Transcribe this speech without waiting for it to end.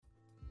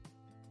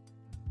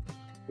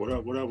What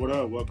up, what up, what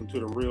up? Welcome to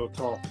the Real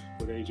Talk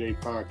with A.K.A.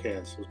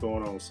 podcast. What's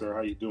going on, sir?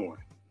 How you doing?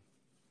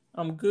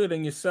 I'm good.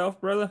 And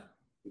yourself, brother?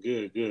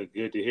 Good.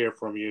 Good to hear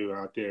from you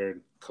out there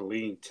in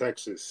Killeen,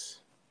 Texas.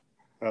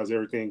 How's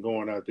everything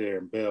going out there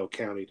in Bell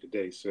County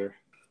today, sir?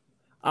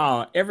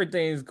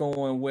 Everything's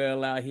going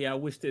well out here. I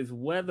wish this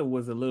weather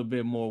was a little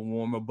bit more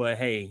warmer, but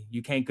hey,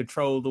 you can't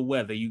control the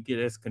weather. You get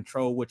to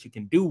control what you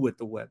can do with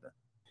the weather.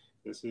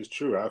 This is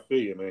true. I feel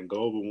you, man.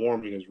 Global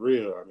warming is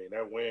real. I mean,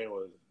 that wind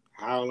was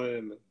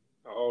howling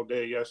all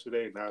day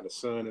yesterday. Now the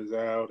sun is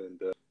out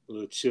and a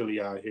little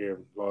chilly out here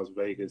in Las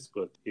Vegas.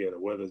 But yeah, the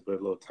weather's been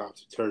a little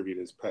topsy-turvy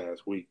this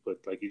past week. But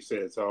like you said,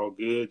 it's all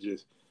good.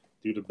 Just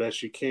do the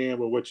best you can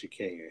with what you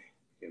can.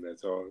 And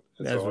that's all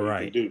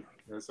right. You can do.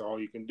 That's all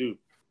you can do.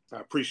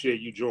 I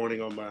appreciate you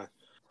joining on my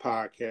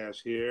podcast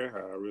here.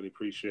 I really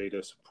appreciate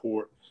the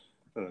support.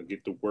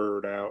 Get the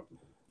word out.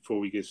 Before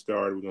we get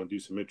started, we're going to do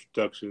some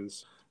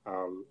introductions.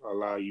 I'll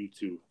allow you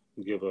to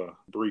give a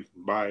brief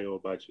bio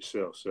about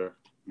yourself, sir.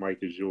 Mic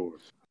is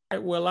yours.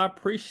 Well, I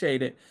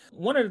appreciate it.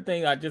 One of the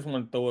things I just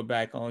want to throw it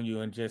back on you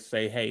and just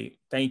say, hey,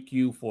 thank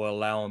you for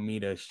allowing me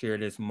to share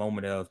this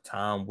moment of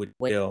time with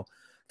Will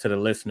to the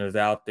listeners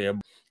out there.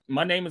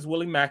 My name is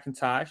Willie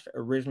McIntosh,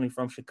 originally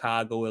from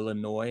Chicago,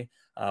 Illinois,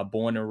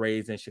 born and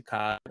raised in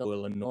Chicago,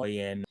 Illinois.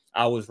 And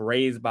I was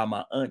raised by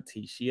my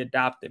auntie. She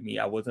adopted me.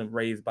 I wasn't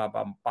raised by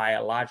my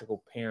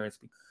biological parents.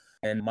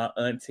 And my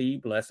auntie,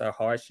 bless her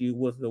heart, she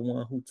was the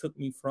one who took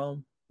me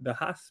from the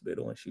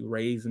hospital and she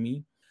raised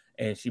me.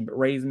 And she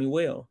raised me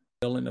well.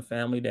 In a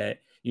family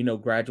that,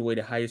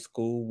 graduated high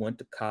school, went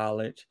to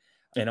college,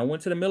 and I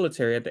went to the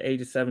military at the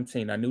age of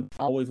 17. I knew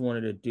I always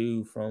wanted to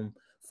do from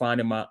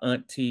finding my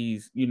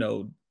auntie's,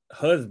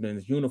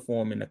 husband's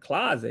uniform in the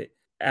closet.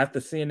 After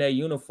seeing that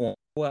uniform,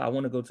 well, I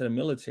want to go to the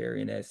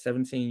military. And at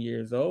 17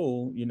 years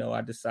old,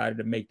 I decided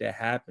to make that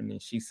happen.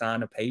 And she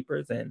signed the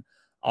papers and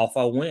off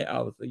I went.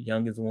 I was the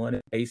youngest one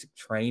in basic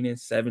training,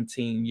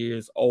 17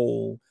 years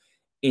old.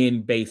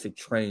 In basic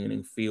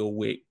training, filled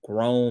with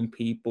grown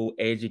people,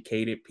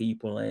 educated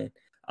people, and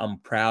I'm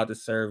proud to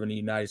serve in the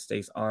United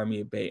States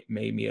Army. It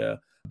made me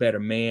a better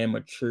man,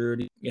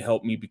 maturity. It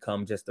helped me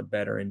become just a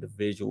better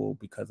individual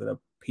because of the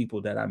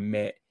people that I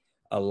met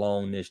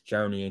along this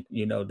journey.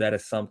 And, that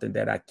is something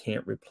that I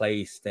can't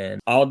replace.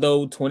 And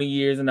although 20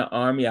 years in the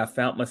Army, I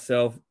found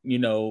myself,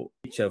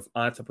 of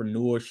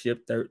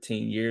entrepreneurship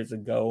 13 years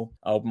ago.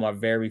 I opened my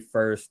very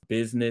first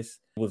business.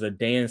 It was a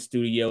dance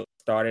studio.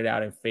 Started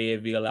out in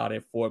Fayetteville, out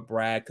in Fort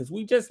Bragg, because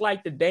we just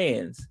like to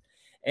dance.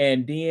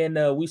 And then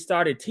we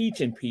started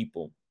teaching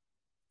people.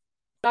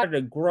 Started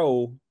to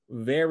grow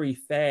very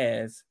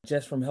fast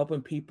just from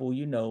helping people,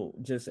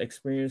 just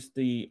experience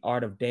the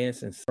art of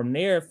dancing. From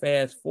there,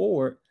 fast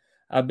forward,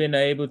 I've been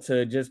able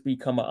to just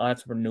become an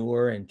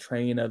entrepreneur and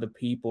train other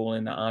people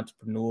in the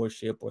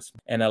entrepreneurship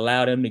and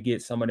allow them to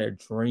get some of their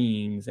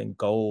dreams and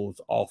goals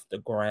off the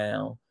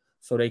ground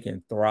so they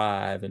can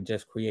thrive and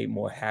just create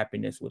more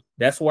happiness.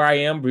 That's where I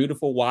am.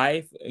 Beautiful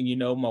wife.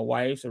 My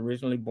wife's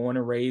originally born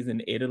and raised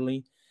in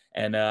Italy,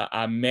 and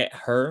I met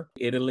her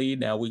in Italy.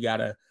 Now we got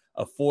a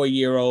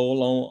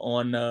 4-year-old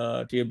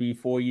on she'll be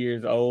 4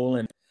 years old,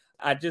 and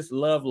I just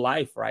love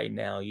life right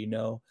now.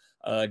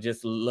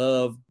 Just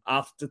love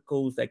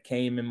obstacles that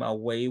came in my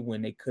way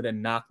when they could have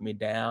knocked me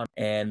down,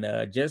 and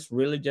just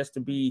to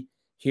be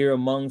here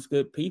amongst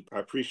good people. I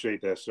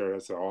appreciate that, sir.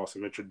 That's an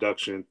awesome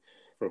introduction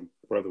from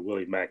Brother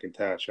Willie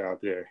McIntosh out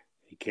there,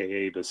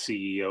 A.K.A. the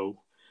CEO.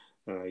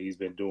 He's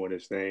been doing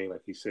his thing,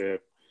 like he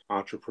said,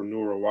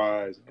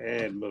 entrepreneur-wise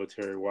and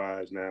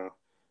military-wise now,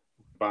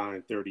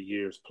 buying 30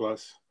 years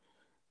plus.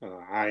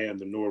 I am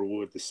the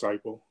Norwood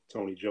disciple,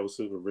 Tony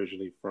Joseph,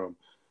 originally from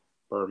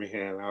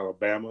Birmingham,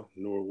 Alabama,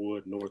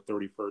 Norwood, North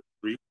 31st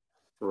Street,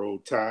 Roll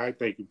Tide.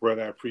 Thank you,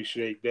 brother. I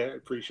appreciate that.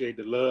 Appreciate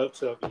the love.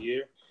 Tough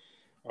year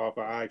off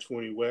of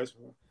I-20 West.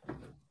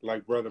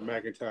 Like Brother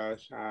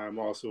McIntosh, I'm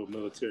also a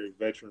military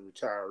veteran,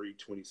 retiree,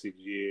 26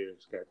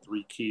 years. Got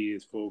 3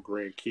 kids, 4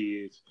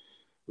 grandkids.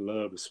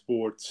 Love the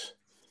sports,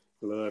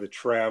 love to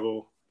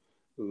travel,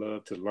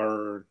 love to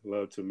learn,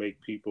 love to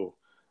make people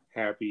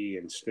happy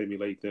and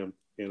stimulate them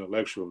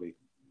intellectually.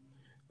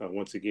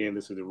 Once again,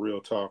 this is the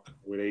Real Talk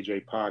with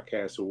A.J.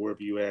 podcast, or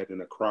wherever you at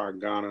in Accra,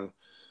 Ghana,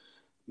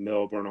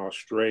 Melbourne,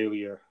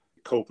 Australia,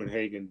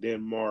 Copenhagen,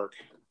 Denmark,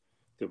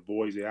 to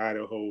Boise,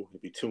 Idaho.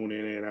 If you're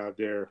tuning in out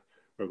there,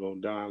 we're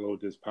going to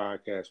download this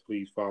podcast.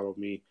 Please follow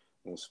me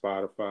on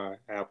Spotify,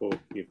 Apple,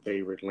 your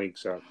favorite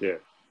links out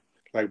there.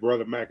 Like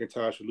Brother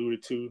McIntosh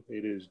alluded to,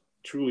 it is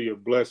truly a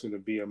blessing to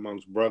be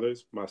amongst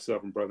brothers.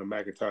 Myself and Brother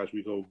McIntosh,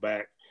 we go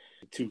back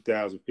to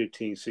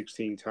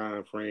 2015-16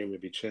 time frame in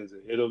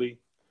Vicenza, Italy.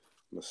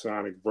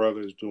 Masonic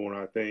brothers doing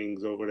our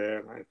things over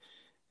there.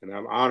 And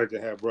I'm honored to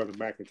have Brother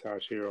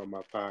McIntosh here on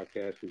my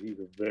podcast because he's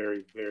a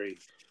very, very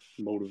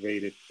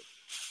motivated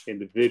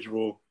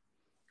individual,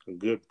 a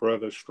good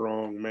brother,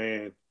 strong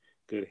man,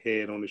 good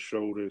head on his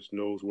shoulders,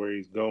 knows where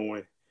he's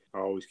going,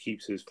 always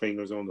keeps his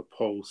fingers on the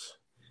pulse,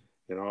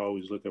 and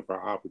always looking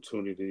for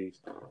opportunities,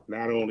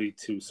 not only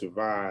to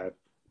survive,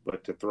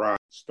 but to thrive.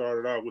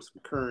 Started out with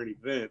some current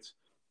events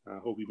I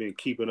hope you've been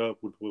keeping up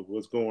with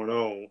what's going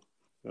on.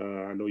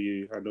 I know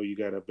you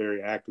got a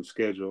very active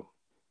schedule,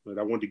 but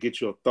I wanted to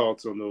get your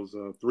thoughts on those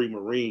 3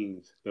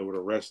 Marines that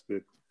were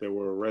arrested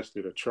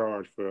or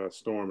charged for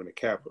storming the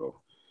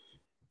Capitol.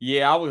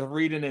 Yeah, I was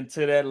reading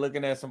into that,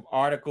 looking at some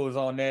articles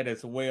on that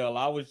as well.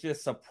 I was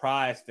just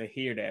surprised to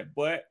hear that.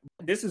 But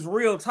this is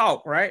real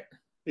talk, right?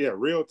 Yeah,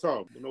 real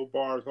talk. No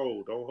bars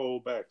hold. Don't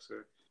hold back,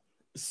 sir.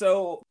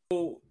 So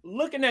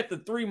looking at the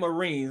 3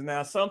 Marines,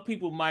 now some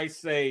people might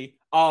say,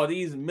 oh,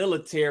 these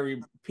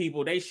military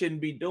people, they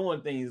shouldn't be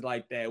doing things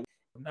like that.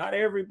 Not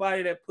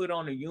everybody that put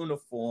on a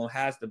uniform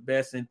has the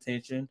best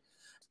intention.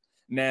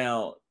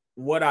 Now,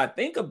 what I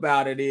think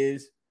about it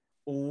is,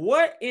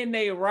 what in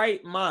their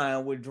right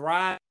mind would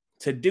drive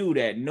to do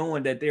that,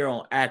 knowing that they're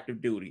on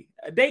active duty?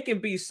 They can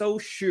be so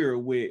sure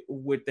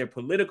with their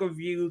political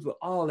views, with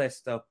all that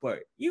stuff, but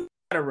you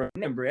gotta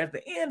remember, at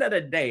the end of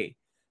the day,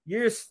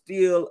 you're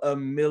still a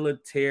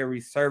military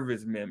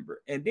service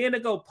member. And then to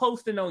go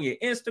posting on your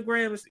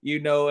Instagrams,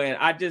 and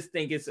I just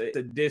think it's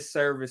a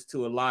disservice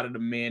to a lot of the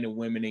men and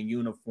women in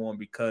uniform,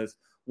 because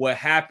what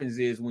happens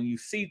is when you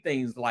see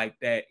things like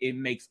that, it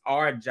makes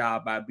our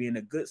job by being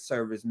a good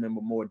service member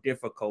more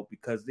difficult,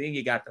 because then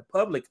you got the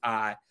public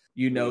eye,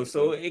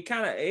 so it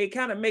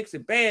kind of makes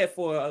it bad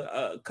for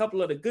a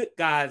couple of the good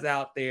guys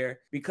out there,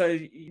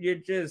 because you're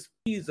just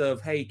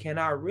of, hey, can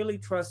I really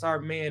trust our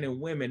men and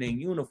women in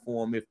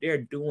uniform if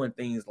they're doing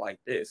things like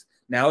this?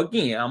 Now,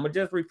 again, I'm gonna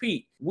just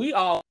repeat, we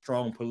all have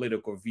strong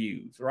political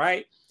views,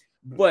 right?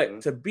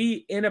 But to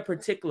be in a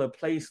particular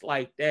place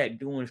like that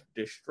doing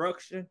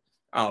destruction,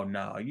 oh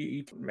no,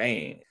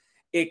 man,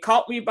 it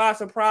caught me by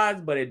surprise,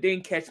 but it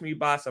didn't catch me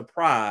by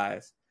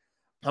surprise.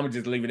 I'm gonna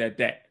just leave it at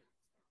that.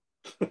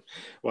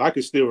 Well, I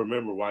can still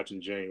remember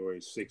watching January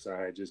 6th. I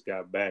had just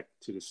got back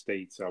to the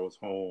States. I was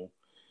home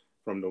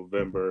from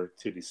November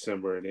to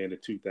December and end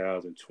of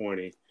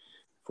 2020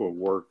 for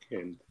work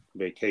and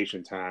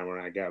vacation time when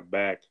I got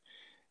back.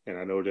 And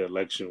I know the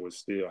election was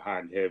still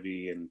hot and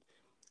heavy, and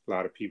a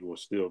lot of people were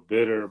still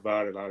bitter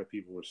about it. A lot of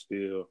people were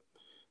still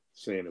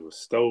saying it was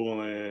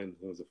stolen,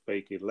 it was a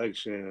fake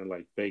election,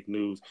 like fake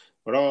news.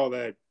 But all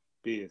that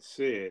being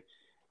said,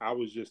 I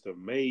was just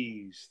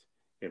amazed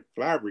and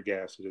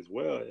flabbergasted, as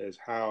well as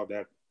how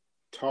that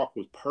talk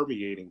was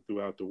permeating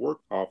throughout the work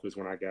office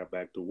when I got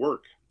back to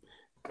work.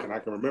 And I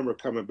can remember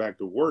coming back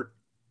to work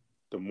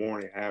the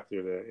morning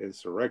after the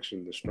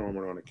insurrection, the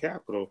storming on the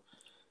Capitol,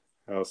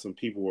 how some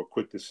people were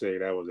quick to say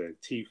that was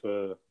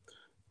Antifa,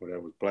 or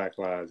that was Black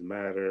Lives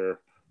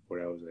Matter, or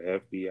that was the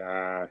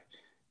FBI,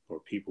 or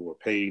people were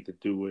paid to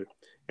do it.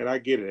 And I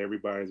get it.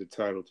 Everybody's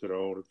entitled to their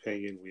own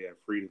opinion. We have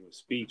freedom of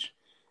speech.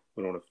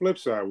 But on the flip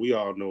side, we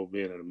all know,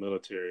 being in the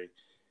military,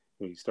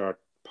 when you start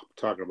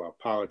talking about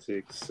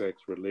politics,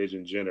 sex,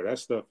 religion, gender, that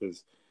stuff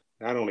is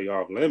not only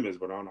off limits,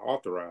 but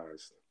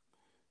unauthorized.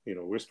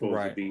 We're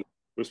supposed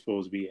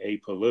to be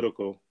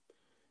apolitical,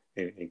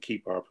 and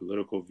keep our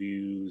political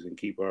views and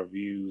keep our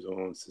views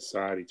on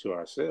society to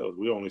ourselves.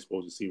 We're only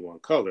supposed to see one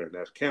color, and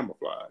that's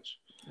camouflage.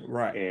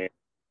 Right. And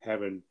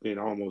having been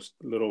almost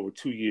a little over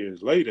 2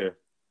 years later,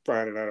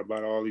 finding out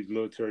about all these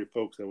military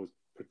folks that was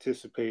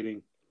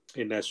participating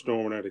in that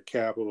storming of the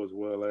Capitol, as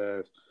well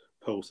as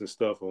posting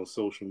stuff on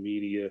social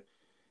media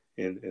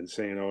and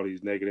saying all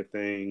these negative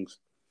things,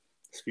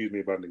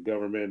 about the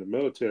government and the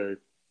military,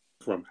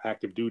 from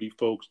active duty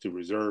folks to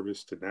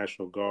reservists to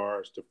National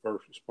Guards to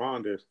first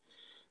responders,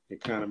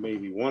 it kind of made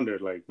me wonder,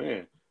 like,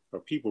 man, are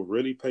people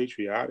really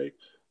patriotic,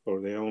 or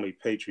are they only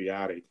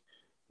patriotic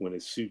when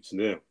it suits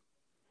them?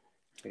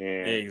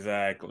 And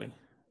exactly.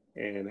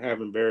 And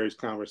having various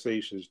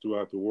conversations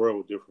throughout the world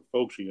with different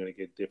folks, you're going to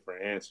get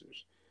different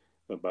answers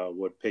about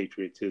what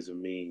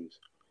patriotism means.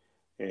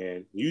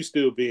 And you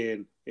still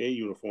being in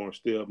uniform,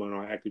 still being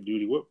on active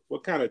duty,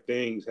 what kind of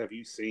things have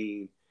you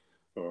seen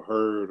or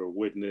heard or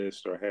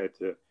witnessed or had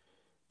to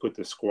put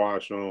the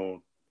squash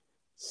on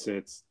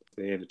since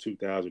the end of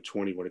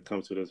 2020 when it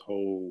comes to this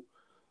whole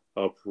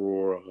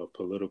uproar of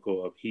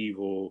political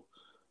upheaval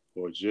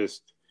or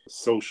just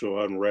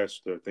social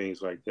unrest or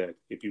things like that?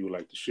 If you would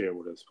like to share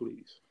with us,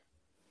 please.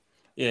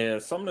 Yeah,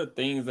 some of the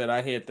things that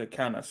I had to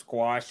kind of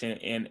squash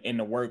in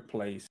the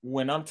workplace.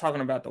 When I'm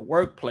talking about the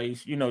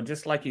workplace,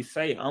 just like you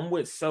say, I'm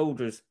with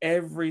soldiers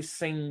every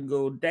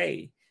single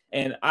day.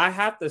 And I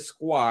have to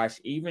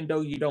squash, even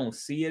though you don't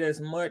see it as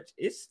much,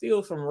 it's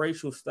still some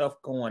racial stuff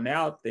going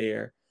out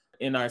there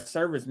in our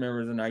service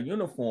members in our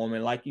uniform.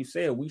 And like you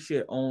said, we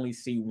should only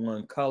see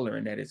one color,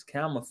 and that is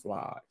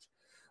camouflage.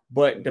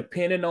 But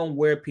depending on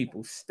where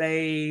people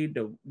stay,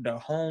 the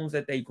homes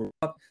that they grew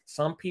up,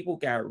 some people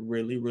got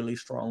really, really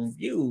strong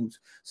views.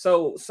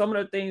 So some of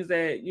the things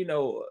that,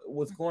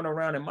 was going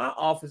around in my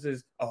office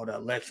is, oh, the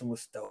election was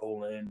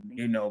stolen,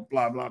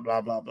 blah, blah, blah,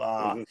 blah,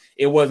 blah. Mm-hmm.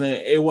 It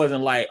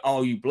wasn't like,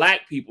 oh, you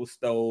black people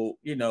stole,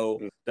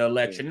 the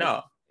election.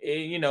 No.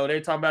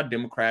 They're talking about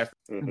Democrats,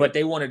 but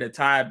they wanted to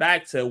tie it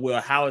back to,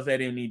 well, how is that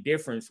any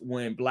difference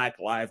when Black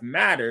Lives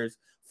Matters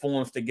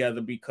forms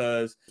together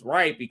because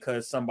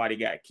somebody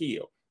got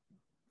killed?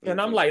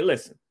 And I'm like,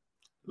 listen,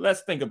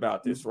 let's think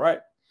about this, right?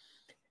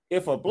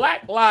 if a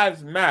Black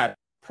Lives Matter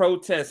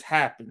protest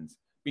happens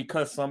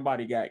because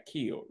somebody got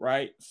killed,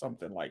 right?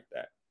 Something like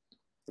that.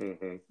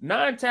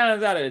 9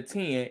 times out of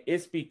 10,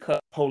 it's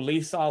because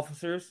police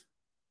officers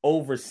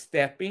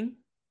overstepping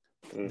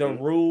the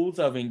rules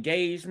of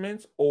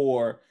engagements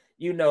or,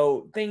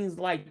 things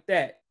like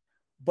that.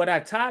 But I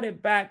tied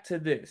it back to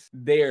this.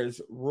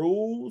 There's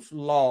rules,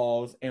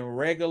 laws, and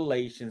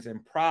regulations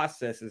and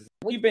processes.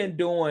 We've been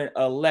doing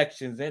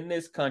elections in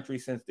this country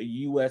since the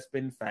U.S.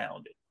 been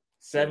founded,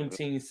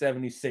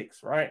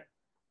 1776, right?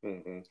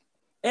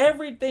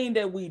 Everything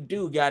that we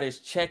do got its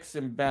checks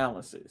and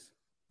balances.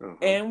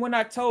 And when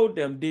I told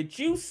them, did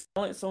you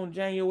silence on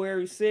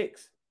January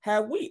 6th?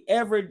 Have we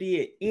ever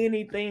did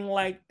anything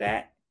like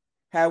that?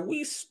 Have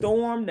we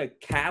stormed the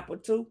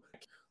Capitol?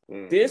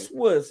 This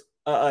was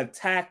an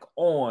attack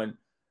on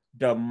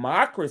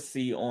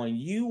democracy on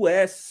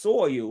U.S.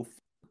 soil.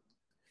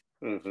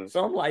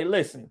 So I'm like,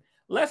 listen,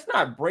 let's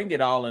not bring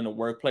it all in the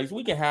workplace.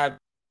 We can have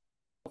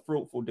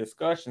fruitful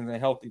discussions and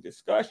healthy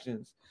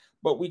discussions,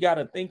 but we got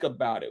to think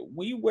about it.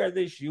 We wear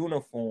this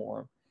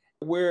uniform.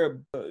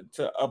 We're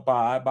to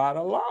abide by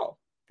the law,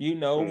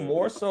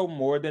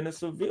 more than a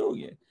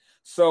civilian.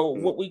 So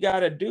what we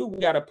got to do, we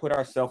got to put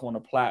ourselves on a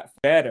platform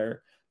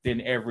better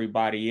than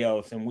everybody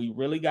else. And we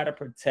really got to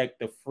protect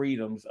the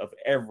freedoms of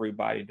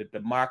everybody, the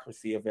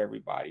democracy of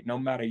everybody, no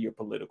matter your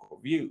political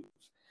views.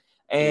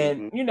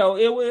 And,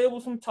 it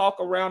was some talk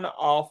around the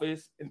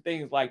office and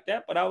things like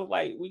that. But I was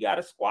like, we got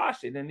to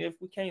squash it. And if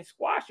we can't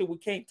squash it, we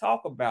can't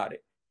talk about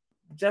it.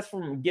 Just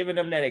from giving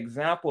them that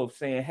example of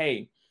saying,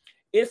 hey,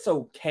 it's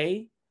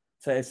okay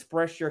to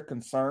express your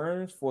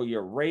concerns for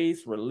your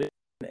race, religion,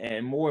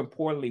 and more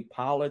importantly,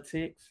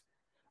 politics.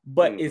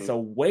 But it's a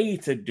way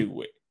to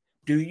do it.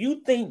 Do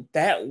you think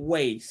that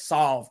way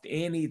solved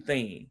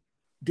anything?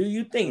 Do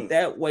you think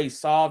that way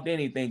solved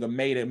anything or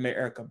made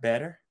America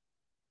better?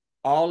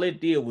 All it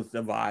did was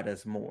divide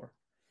us more.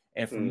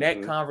 And from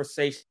that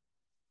conversation,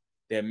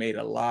 that made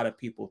a lot of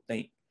people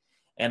think.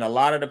 And a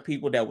lot of the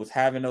people that was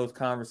having those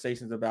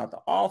conversations about the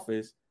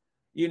office,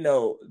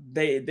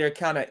 they're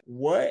kind of,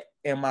 what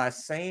am I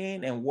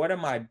saying and what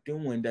am I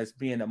doing that's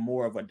being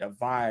more of a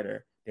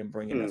divider than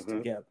bringing us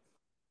together?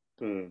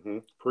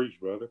 Preach,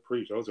 brother.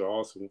 Preach. Those are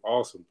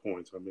awesome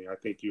points. I mean, I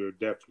think you're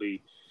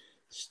definitely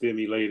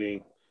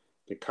stimulating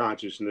the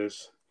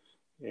consciousness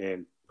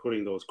and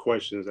putting those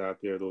questions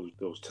out there,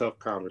 those tough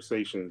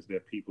conversations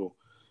that people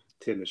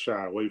tend to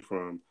shy away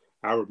from.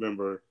 I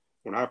remember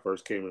when I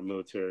first came in the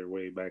military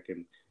way back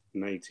in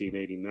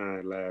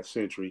 1989, last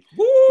century,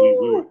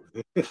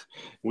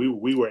 we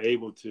were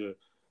able to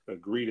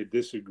agree to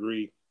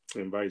disagree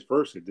and vice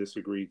versa,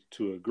 disagree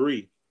to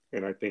agree.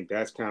 And I think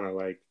that's kind of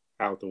like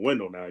out the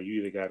window now.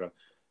 You either got to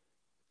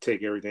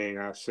take everything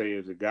I say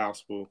as a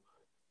gospel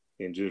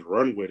and just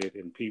run with it.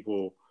 And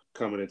people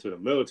coming into the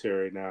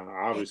military now,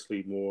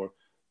 obviously more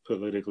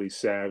politically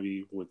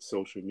savvy with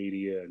social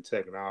media and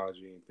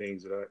technology and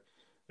things of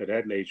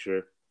that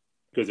nature,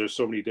 because there's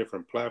so many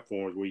different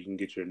platforms where you can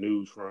get your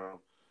news from,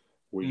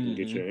 where you can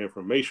get your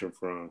information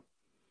from,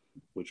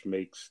 which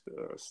makes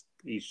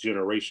each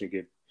generation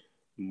get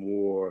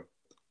more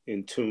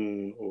in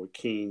tune or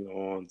keen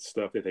on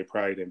stuff that they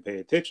probably didn't pay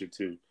attention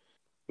to,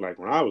 like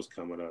when I was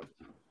coming up.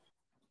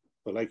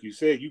 But like you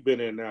said, you've been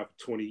in now for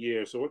 20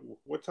 years. So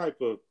what type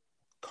of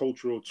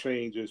cultural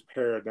changes,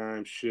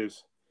 paradigm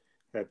shifts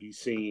have you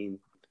seen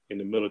in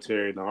the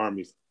military and the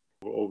Army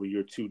over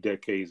your 2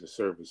 decades of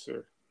service,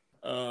 sir?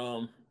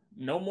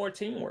 No more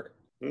teamwork.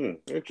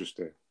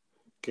 Interesting.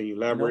 Can you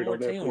elaborate on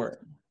that, teamwork,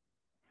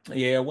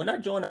 please? Yeah, when I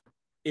joined,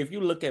 if you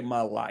look at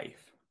my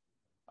life,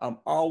 I'm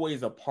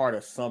always a part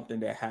of something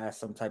that has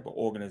some type of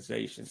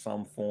organization,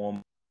 some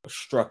form of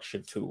structure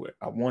to it.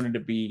 I wanted to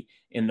be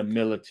in the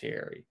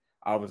military.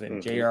 I was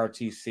in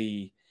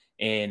JRTC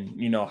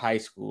in, high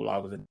school. I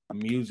was a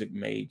music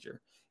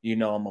major.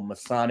 I'm a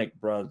Masonic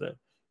brother.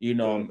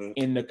 I'm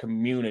in the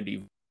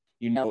community.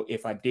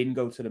 If I didn't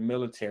go to the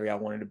military, I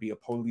wanted to be a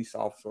police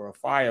officer or a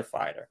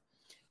firefighter.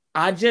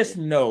 I just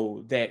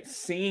know that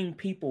seeing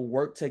people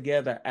work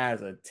together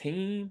as a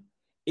team,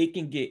 it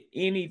can get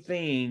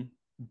anything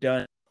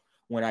done.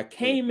 When I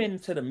came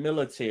into the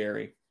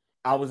military,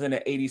 I was in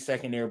the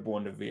 82nd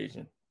Airborne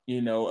Division.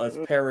 Us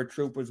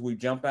paratroopers, we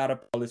jump out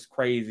of all this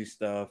crazy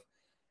stuff.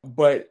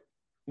 But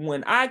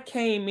when I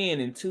came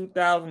in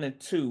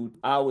 2002,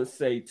 I would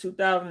say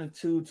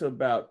 2002 to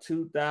about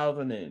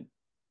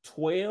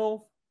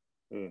 2012,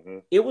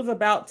 it was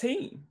about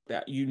team.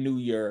 That you knew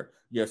your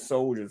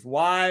soldiers'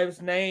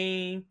 wives'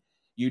 name,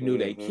 you knew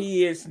their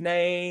kids'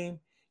 name,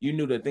 you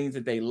knew the things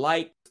that they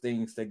liked,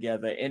 things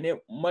together. And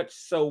it much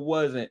so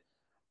wasn't,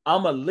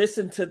 I'm going to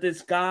listen to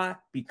this guy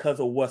because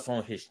of what's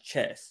on his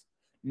chest.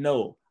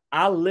 No,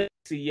 I listened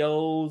to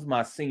CEOs,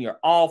 my senior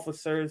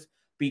officers,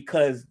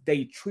 because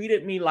they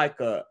treated me like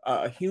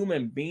a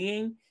human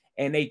being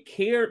and they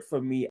cared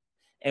for me.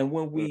 And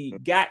when we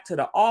got to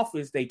the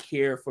office, they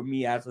cared for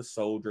me as a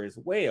soldier as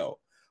well.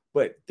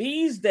 But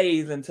these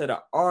days into the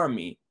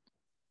Army,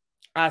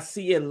 I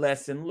see it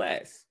less and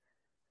less.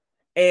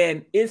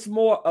 And it's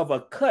more of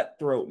a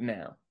cutthroat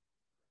now.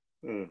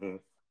 Mm-hmm.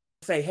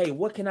 Say, hey,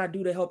 what can I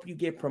do to help you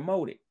get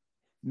promoted?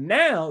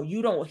 Now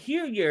you don't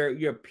hear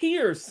your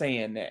peers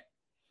saying that.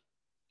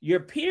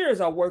 Your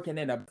peers are working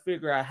in to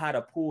figure out how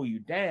to pull you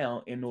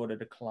down in order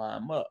to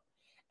climb up.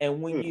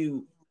 And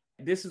when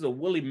this is a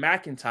Willie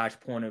McIntosh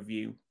point of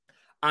view,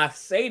 I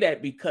say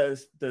that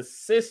because the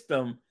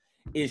system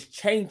is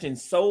changing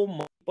so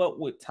much, but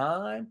with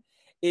time,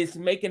 it's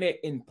making it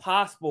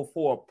impossible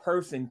for a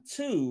person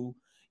to,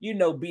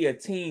 be a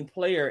team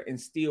player and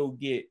still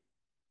get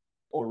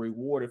or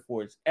rewarded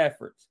for its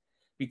efforts,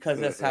 because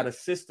that's how the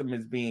system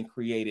is being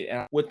created.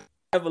 And with the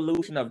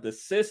evolution of the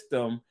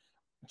system,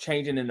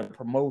 changing in the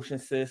promotion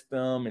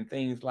system and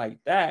things like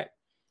that,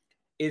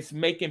 it's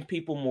making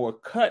people more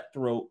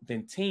cutthroat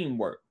than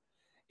teamwork.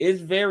 It's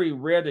very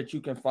rare that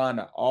you can find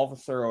an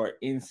officer or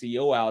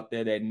NCO out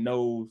there that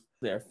knows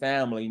their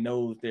family,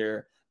 knows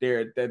their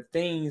the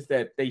things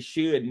that they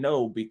should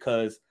know,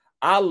 because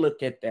I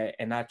look at that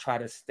and I try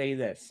to stay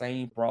that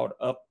same brought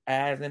up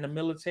as in the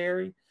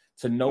military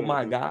to know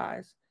my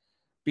guys,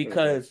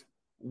 because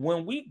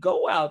when we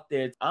go out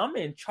there, I'm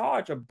in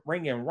charge of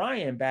bringing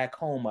Ryan back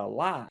home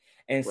alive.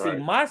 And see,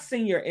 my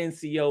senior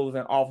NCOs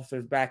and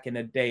officers back in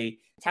the day,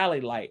 tally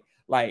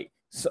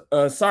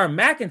Sergeant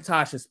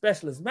McIntosh and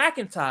Specialist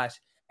McIntosh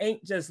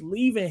ain't just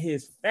leaving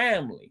his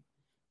family,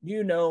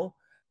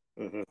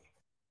 and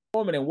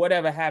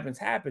whatever happens.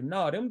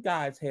 No, them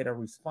guys had a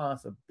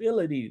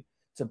responsibility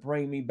to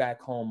bring me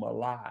back home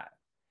alive.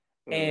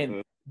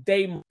 And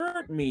they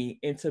murdered me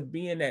into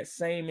being that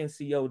same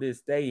NCO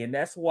this day. And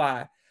that's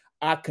why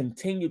I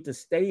continue to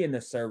stay in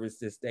the service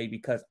this day,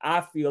 because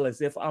I feel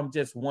as if I'm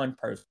just one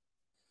person.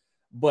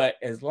 But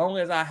as long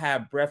as I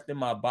have breath in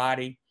my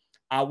body,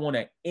 I want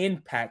to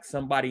impact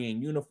somebody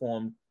in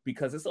uniform,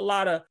 because there's a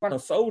lot of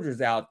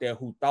soldiers out there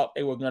who thought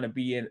they were going to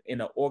be in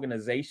an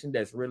organization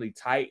that's really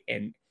tight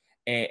and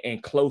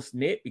close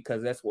knit,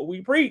 because that's what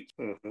we preach.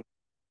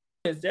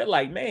 They're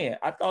like, man,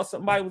 I thought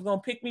somebody was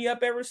gonna pick me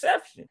up at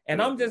reception,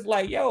 and I'm just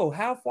like, yo,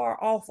 how far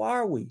off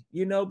are we?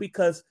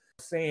 Because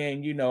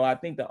saying, I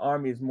think the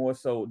Army is more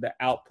so the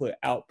output.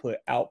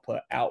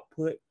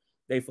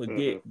 They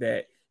forget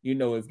that,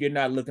 if you're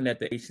not looking at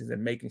the nations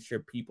and making sure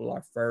people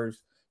are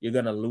first, you're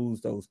gonna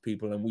lose those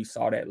people, and we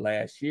saw that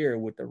last year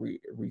with the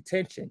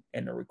retention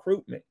and the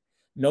recruitment.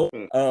 No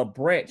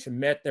branch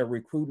met their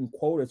recruiting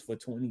quotas for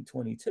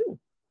 2022.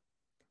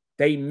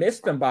 They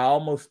missed them by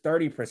almost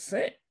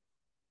 30%.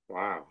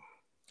 Wow.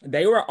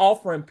 They were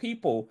offering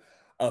people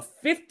a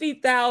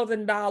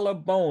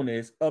 $50,000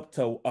 bonus up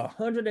to a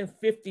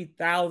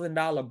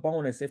 $150,000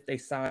 bonus if they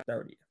signed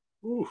 30.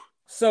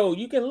 So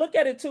you can look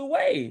at it two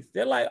ways.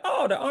 They're like,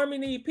 oh, the Army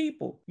need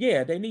people.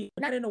 Yeah, they need,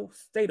 not in a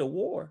state of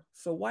war.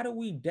 So why do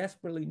we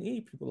desperately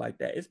need people like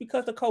that? It's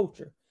because of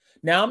culture.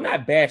 Now, I'm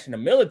not bashing the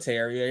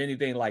military or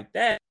anything like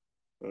that.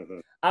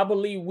 I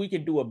believe we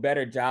can do a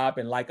better job.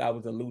 And like I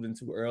was alluding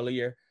to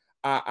earlier,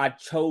 I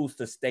chose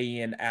to stay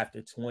in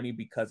after 20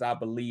 because I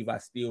believe I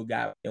still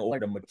got in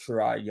order to mature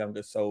our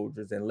younger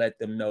soldiers and let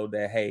them know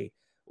that, hey,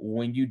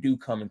 when you do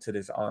come into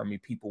this Army,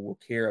 people will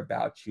care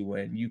about you,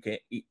 and you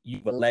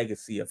have a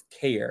legacy of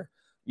care,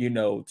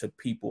 to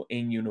people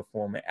in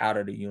uniform and out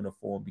of the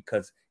uniform.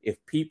 Because if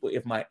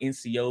my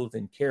NCOs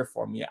didn't care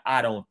for me,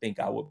 I don't think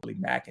I would be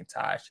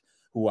McIntosh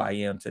who I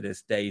am to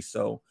this day.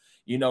 So,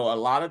 a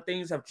lot of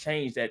things have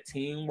changed. That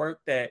teamwork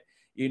that,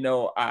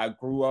 I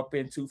grew up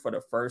into for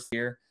the first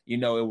year, it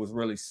was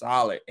really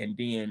solid. And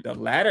then the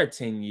latter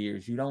 10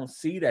 years, you don't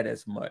see that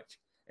as much,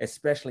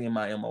 especially in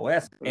my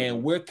MOS.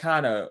 And we're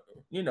kind of,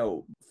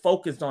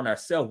 focused on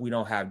ourselves. We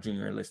don't have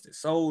junior enlisted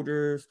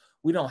soldiers.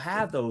 We don't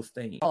have those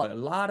things. A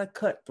lot of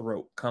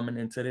cutthroat coming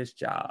into this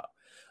job.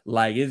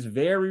 Like, it's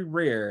very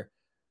rare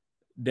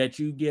that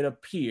you get a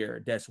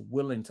peer that's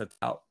willing to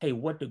talk, hey,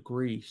 what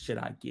degree should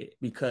I get?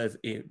 Because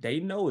if they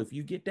know if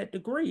you get that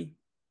degree,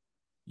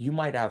 you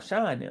might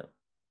outshine them.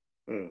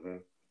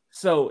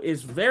 So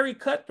it's very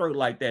cutthroat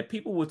like that.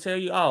 People will tell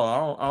you,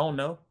 oh, I don't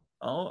know.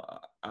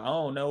 I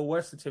don't know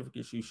what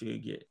certificates you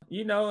should get.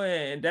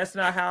 And that's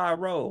not how I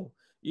roll.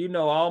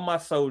 All my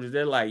soldiers,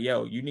 they're like,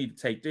 yo, you need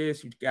to take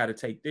this. You got to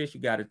take this.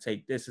 You got to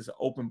take this. It's an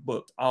open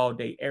book all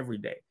day, every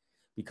day.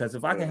 Because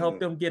if I can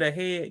help them get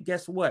ahead,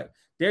 guess what?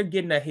 They're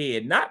getting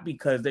ahead, not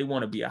because they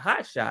want to be a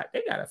hot shot.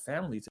 They got a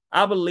family.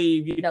 I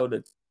believe,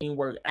 the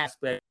teamwork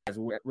aspect has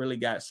really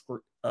got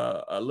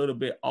a little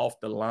bit off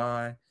the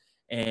line.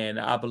 And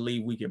I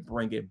believe we can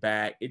bring it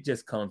back. It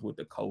just comes with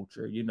the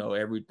culture.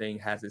 Everything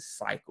has its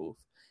cycles.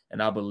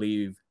 And I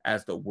believe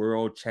as the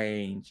world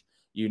change,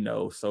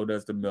 so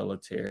does the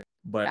military.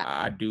 But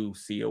I do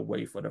see a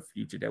way for the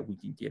future that we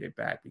can get it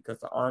back, because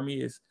the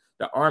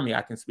Army,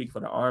 I can speak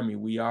for the Army.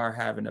 We are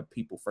having a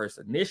people first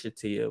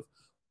initiative,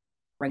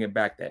 bringing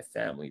back that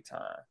family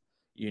time,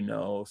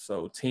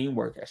 so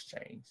teamwork has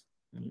changed,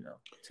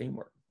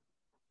 teamwork.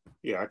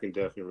 Yeah, I can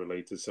definitely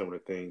relate to some of the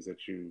things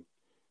that you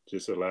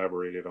just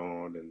elaborated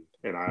on,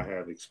 and I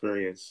have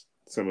experienced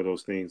some of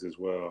those things as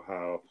well.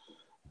 How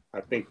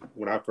I think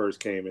when I first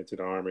came into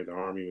the Army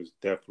was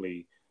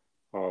definitely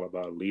all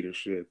about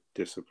leadership,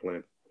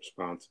 discipline,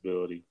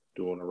 responsibility,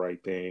 doing the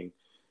right thing.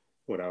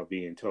 without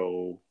being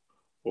told,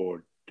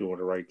 or doing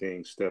the right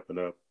thing, stepping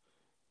up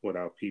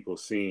without people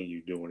seeing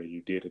you doing it.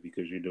 You did it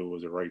because you knew it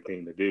was the right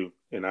thing to do.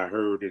 And I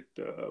heard it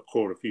a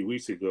quote a few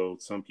weeks ago.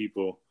 Some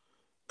people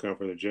come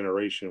from the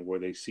generation where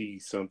they see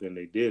something,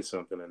 they did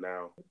something, and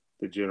now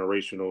the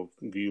generational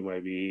view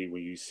might be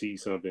when you see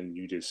something,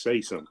 you just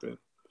say something,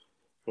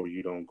 or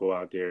you don't go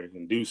out there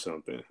and do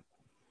something.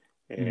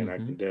 And I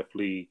can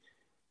definitely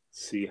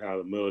see how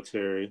the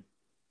military,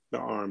 the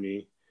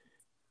Army,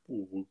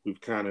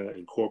 we've kind of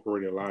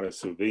incorporated a lot of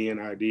civilian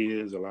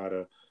ideas, a lot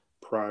of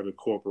private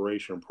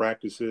corporation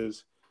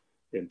practices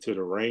into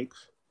the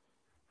ranks,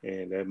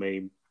 and that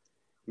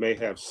may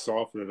have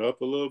softened it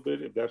up a little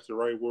bit, if that's the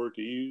right word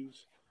to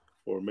use,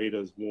 or made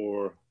us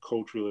more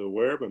culturally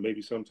aware, but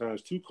maybe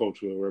sometimes too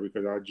culturally aware,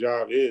 because our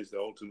job is to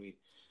ultimately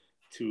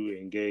to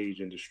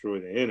engage and destroy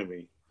the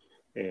enemy.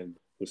 And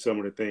with some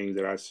of the things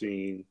that I've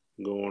seen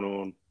going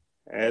on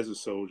as a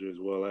soldier as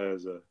well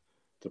as a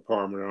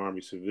Department of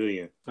Army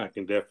civilian, I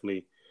can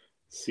definitely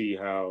see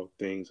how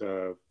things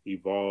have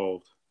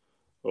evolved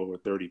over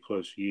 30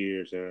 plus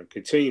years and are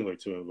continuing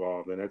to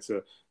evolve. And that's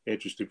an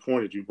interesting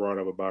point that you brought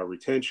up about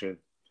retention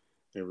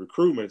and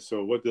recruitment.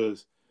 So what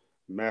does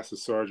Master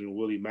Sergeant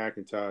Willie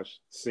McIntosh,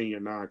 Senior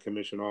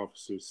Non-Commissioned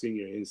Officer,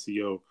 Senior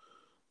NCO,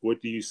 what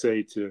do you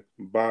say to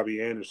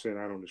Bobby Anderson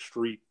out on the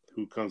street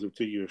who comes up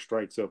to you and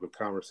strikes up a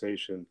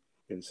conversation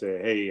and say,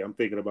 hey, I'm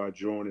thinking about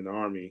joining the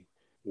Army.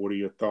 What are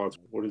your thoughts?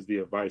 What is the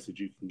advice that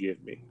you can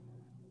give me?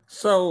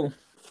 So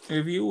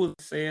if you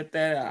would say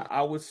that,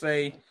 I would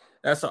say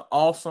that's an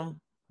awesome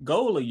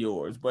goal of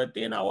yours. But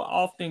then I would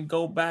often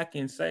go back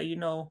and say,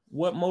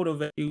 what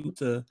motivates you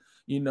to,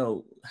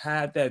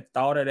 have that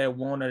thought or that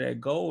want or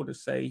that goal to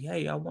say,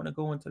 hey, I want to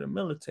go into the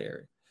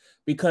military.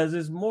 Because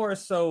it's more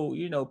so,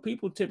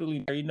 people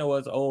typically,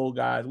 as old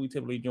guys, we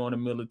typically join the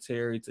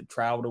military to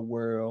travel the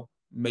world,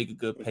 make a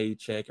good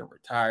paycheck, and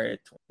retire at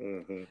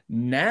 20.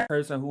 Now,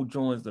 person who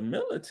joins the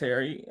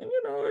military,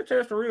 it's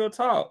just a real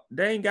talk.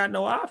 They ain't got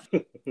no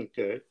option.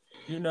 Okay.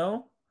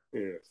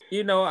 Yes.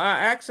 I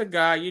ask a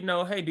guy,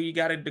 hey, do you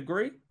got a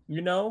degree?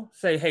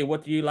 Say, hey,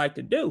 what do you like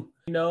to do?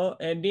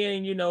 And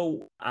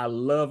then, I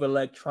love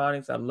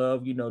electronics. I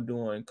love,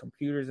 doing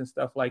computers and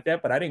stuff like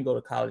that. But I didn't go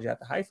to college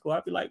after high school.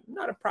 I'd be like,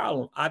 not a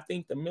problem. I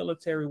think the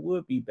military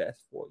would be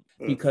best for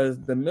you because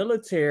the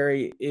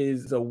military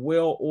is a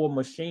well-oiled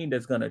machine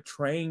that's going to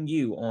train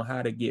you on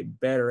how to get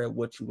better at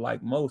what you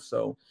like most.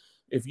 So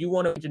if you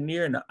want to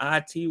engineer in the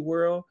IT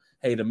world,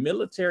 hey, the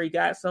military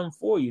got something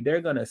for you.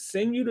 They're going to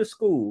send you to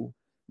school,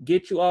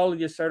 get you all of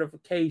your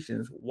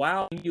certifications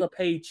while you a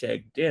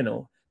paycheck,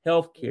 dental,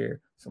 healthcare,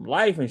 some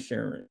life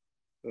insurance.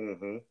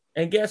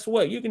 And guess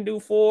what? You can do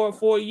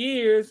 4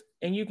 years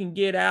and you can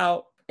get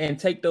out and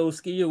take those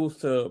skills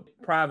to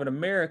private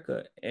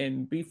America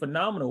and be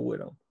phenomenal with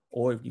them.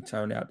 Or if you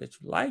turn out that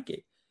you like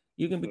it,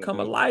 you can become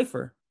a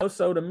lifer.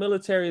 So the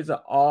military is an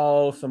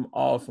awesome,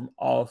 awesome,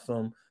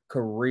 awesome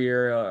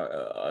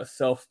career,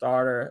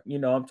 self-starter.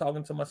 I'm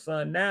talking to my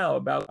son now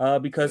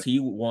about because he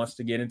wants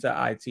to get into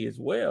IT as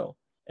well.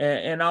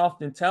 And I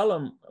often tell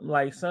him,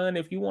 like, son,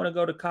 if you want to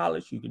go to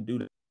college, you can do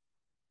that.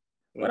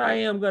 But I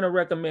am going to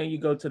recommend you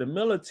go to the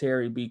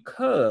military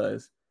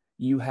because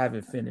you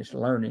haven't finished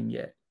learning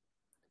yet.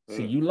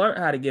 See, you learned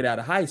how to get out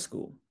of high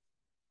school,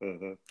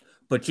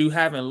 but you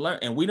haven't learned.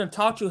 And we done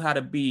taught you how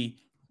to be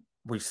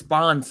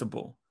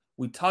responsible.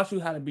 We taught you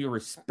how to be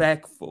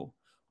respectful.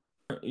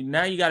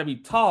 Now you got to be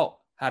taught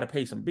how to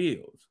pay some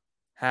bills,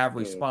 have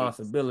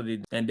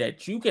responsibility, and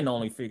that you can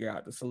only figure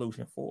out the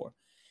solution for.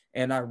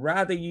 And I'd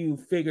rather you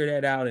figure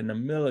that out in the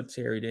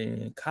military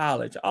than in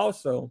college.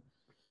 Also,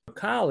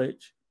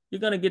 college, you're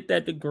going to get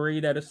that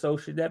degree, that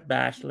associate, that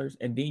bachelor's,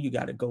 and then you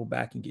got to go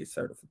back and get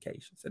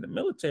certifications. In the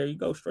military, you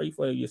go straight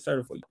for your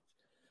certification.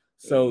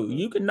 So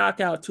you can knock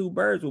out 2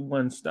 birds with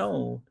 1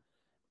 stone.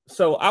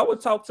 So I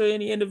would talk to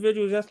any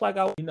individual just like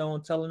I,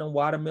 and telling them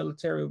why the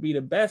military would be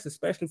the best,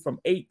 especially from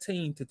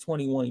 18 to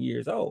 21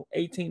 years old,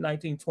 18,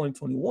 19, 20,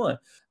 21.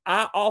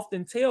 I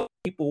often tell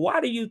people,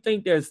 why do you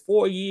think there's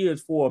 4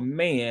 years for a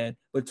man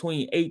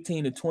between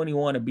 18 and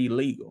 21 to be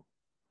legal?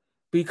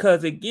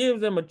 Because it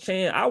gives them a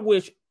chance. I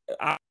wish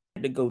I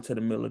had to go to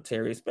the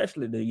military,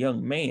 especially the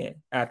young man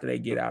after they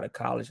get out of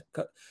college.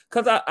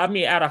 Because I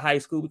mean, out of high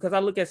school, because I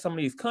look at some of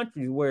these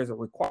countries where it's a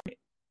requirement,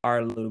 are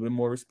a little bit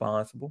more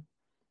responsible.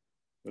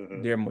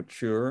 They're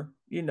mature,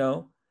 and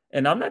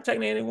I'm not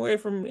taking anything away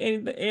from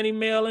any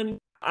male.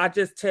 I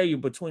just tell you,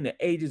 between the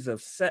ages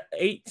of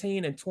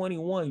 18 and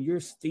 21, you're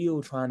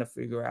still trying to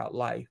figure out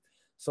life.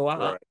 So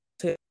I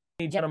tell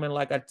any gentleman,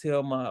 like I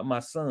tell my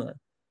son,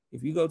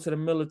 if you go to the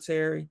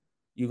military,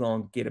 you're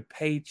going to get a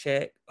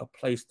paycheck, a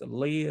place to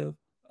live,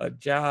 a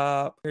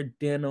job,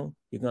 dental.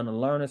 You're going to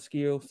learn a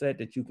skill set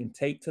that you can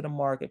take to the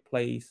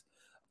marketplace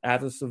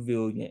as a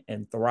civilian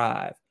and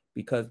thrive.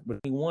 Because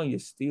between one, you're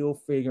still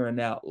figuring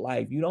out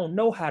life. You don't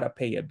know how to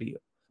pay a bill.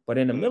 But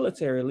in the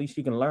military, at least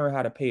you can learn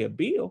how to pay a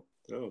bill.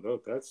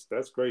 No,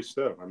 that's great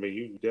stuff. I mean,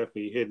 you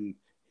definitely hitting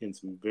in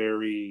some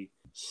very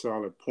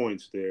solid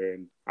points there.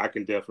 And I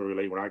can definitely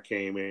relate. When I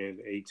came in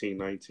 18,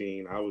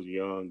 19, I was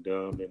young,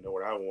 dumb, didn't know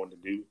what I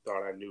wanted to do,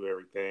 thought I knew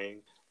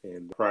everything,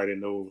 and probably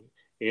didn't know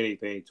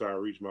anything until I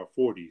reached my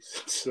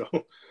 40s. So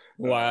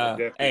wow.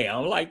 Hey,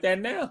 I'm like that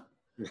now.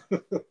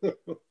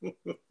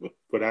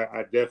 But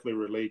I definitely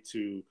relate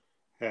to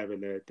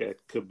having that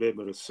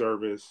commitment of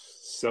service,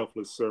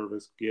 selfless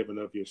service, giving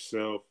of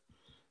yourself,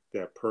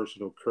 that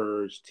personal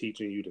courage,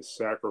 teaching you to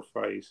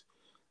sacrifice.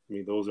 I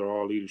mean, those are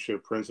all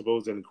leadership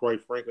principles, and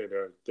quite frankly,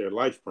 they're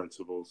life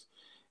principles.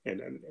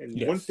 And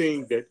Yes. One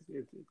thing that,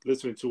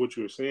 listening to what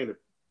you were saying,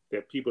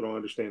 that people don't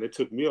understand, it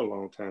took me a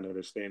long time to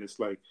understand. It's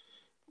like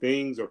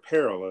things are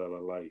parallel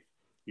in life.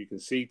 You can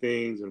see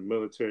things in the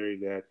military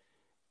that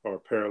are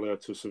parallel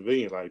to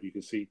civilian life. You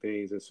can see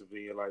things in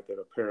civilian life that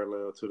are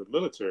parallel to the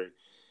military.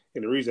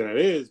 And the reason that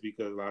is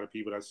because a lot of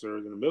people that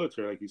served in the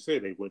military, like you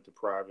said, they went to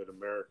private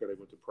America, they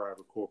went to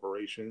private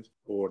corporations,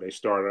 or they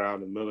started out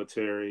in the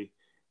military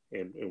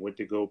and went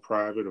to go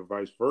private, or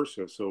vice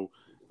versa. So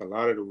a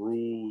lot of the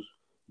rules,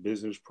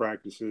 business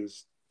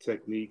practices,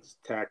 techniques,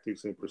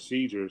 tactics, and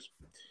procedures,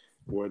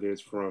 whether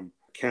it's from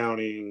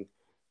accounting,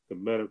 the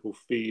medical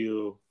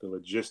field, the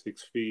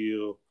logistics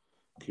field,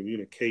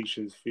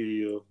 communications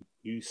field,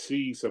 you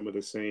see some of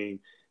the same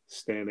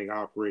standing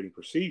operating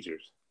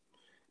procedures.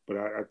 But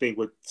I think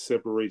what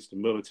separates the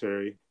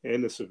military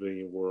and the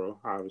civilian world,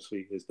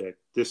 obviously, is that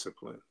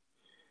discipline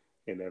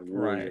and that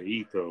warrior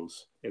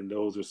ethos. And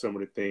those are some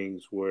of the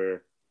things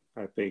where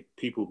I think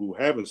people who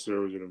haven't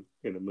served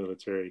in the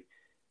military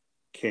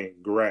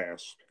can't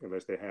grasp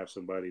unless they have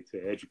somebody to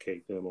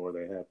educate them, or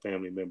they have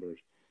family members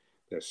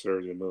that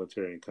serve in the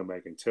military and come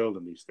back and tell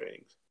them these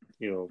things.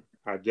 You know,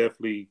 I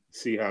definitely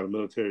see how the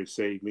military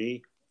saved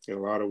me in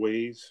a lot of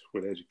ways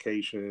with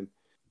education,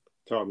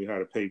 taught me how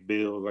to pay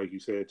bills, like you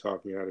said,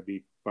 taught me how to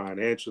be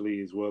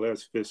financially as well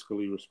as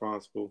fiscally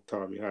responsible,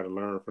 taught me how to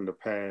learn from the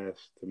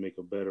past to make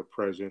a better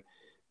present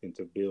and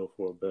to build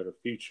for a better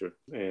future.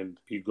 And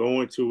if you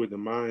go into it, the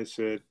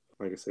mindset,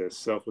 like I said,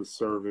 selfless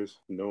service,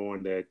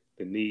 knowing that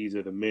the needs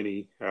of the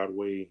many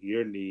outweigh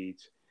your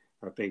needs,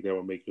 I think that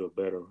will make you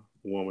a better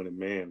woman and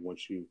man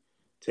once you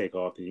take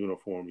off the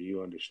uniform and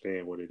you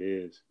understand what it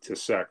is to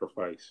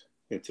sacrifice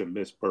and to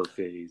miss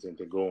birthdays and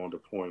to go on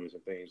deployments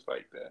and things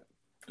like that.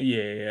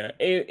 Yeah.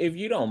 If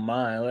you don't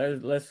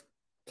mind, let's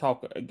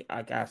talk.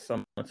 I got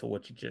something to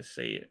what you just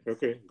said.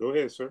 Okay, go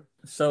ahead, sir.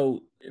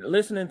 So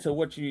listening to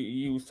what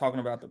you was talking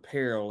about, the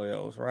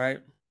parallels, right?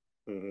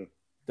 Mm-hmm.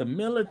 The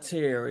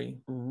military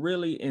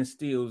really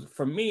instills,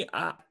 for me,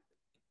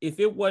 if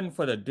it wasn't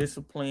for the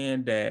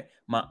discipline that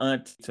my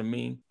aunt to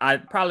me, I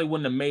probably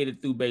wouldn't have made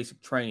it through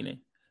basic training.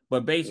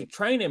 But basic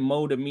training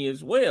molded me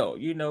as well.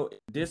 You know,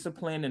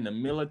 discipline in the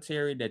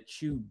military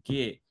that you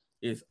get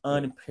is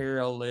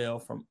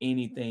unparalleled from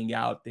anything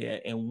out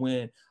there. And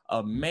when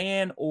a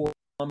man or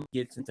woman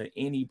gets into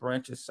any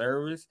branch of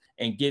service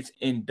and gets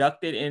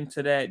inducted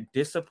into that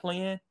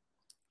discipline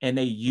and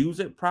they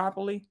use it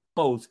properly,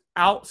 most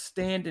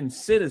outstanding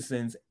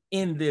citizens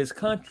in this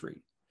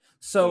country.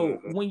 So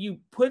when you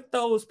put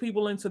those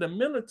people into the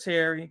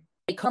military,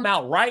 they come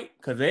out right,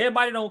 because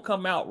everybody don't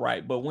come out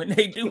right. But when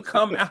they do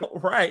come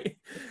out right,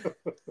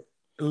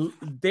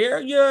 they're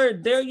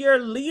your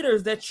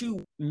leaders that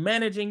you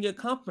manage in your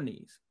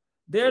companies.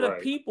 They're the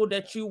people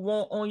that you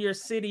want on your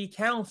city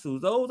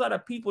councils. Those are the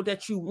people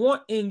that you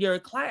want in your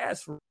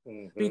classroom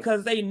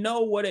because they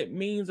know what it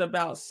means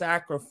about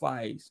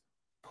sacrifice,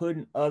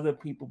 putting other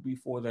people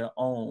before their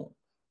own,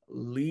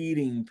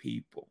 leading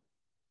people.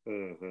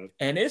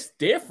 And it's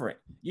different.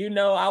 You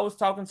know, I was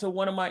talking to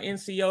one of my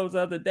NCOs the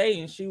other day,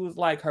 and she was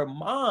like, her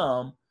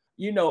mom,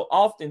 you know,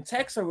 often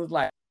texts her, was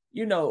like,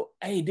 you know,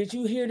 hey, did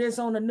you hear this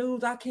on the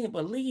news? I can't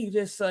believe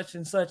this such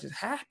and such has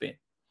happened.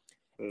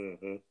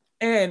 And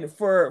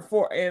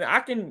and I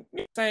can,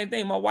 same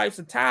thing. My wife's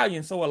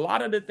Italian, so a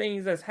lot of the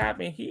things that's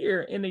happened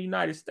here in the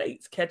United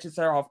States catches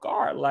her off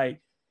guard.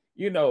 Like,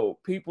 you know,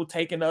 people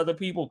taking other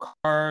people's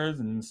cars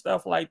and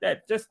stuff like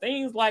that. Just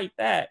things like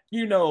that,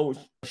 you know,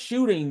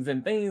 shootings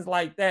and things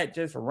like that,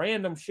 just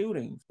random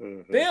shootings.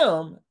 To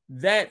them,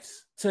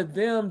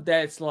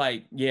 that's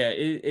like, yeah,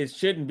 it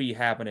shouldn't be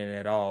happening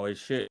at all. It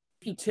should.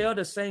 If you tell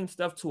the same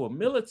stuff to a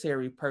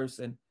military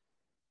person,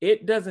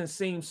 it doesn't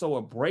seem so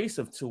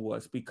abrasive to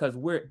us because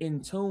we're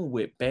in tune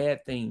with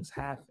bad things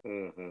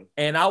happen.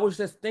 And I was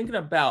just thinking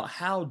about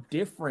how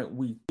different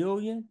we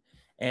feel,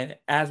 and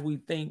as we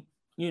think,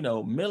 you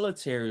know,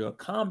 military or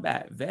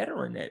combat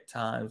veteran at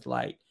times,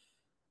 like,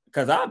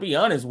 because I'll be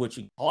honest with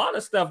you, a lot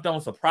of stuff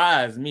don't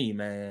surprise me,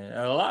 man.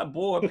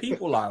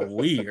 People are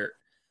weird.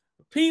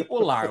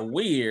 People are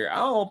weird. I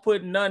don't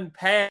put none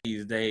past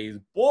these days,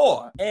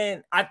 boy.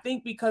 And I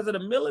think because of the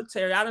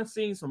military, I done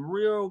seen some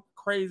real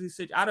crazy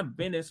situations. I done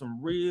been in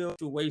some real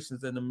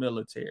situations in the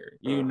military,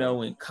 you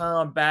know, in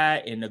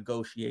combat and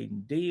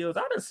negotiating deals.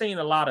 I done seen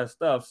a lot of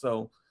stuff.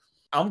 So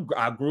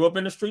I grew up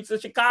in the streets of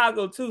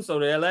Chicago too. So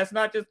let's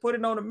not just put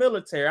it on the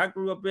military. I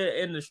grew up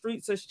in the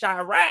streets of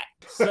Chirac.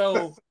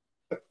 So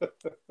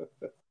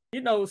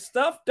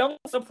Stuff don't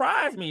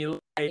surprise me.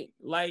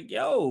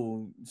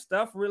 Yo,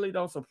 stuff really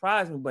don't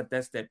surprise me, but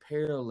that's that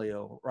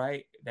parallel,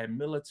 right? That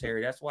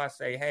military. That's why I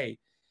say, hey,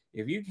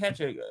 if you catch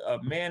a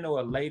man or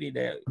a lady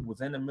that was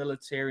in the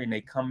military and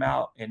they come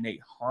out and they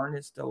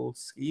harness those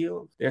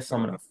skills, they're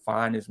some of the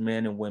finest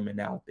men and women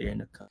out there in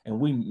the country. And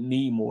we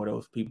need more of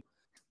those people.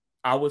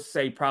 I would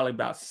say probably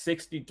about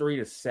 63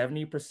 to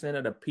 70%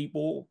 of the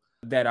people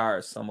that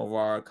are some of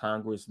our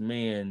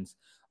congressmen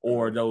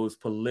or those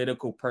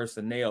political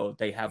personnel,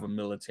 they have a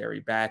military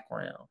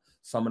background.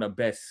 Some of the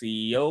best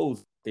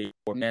CEOs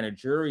or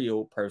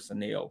managerial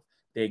personnel,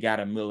 they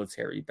got a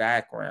military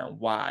background.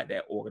 Why?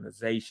 That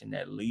organization,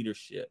 that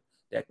leadership,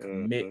 that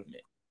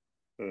commitment.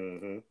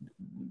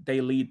 They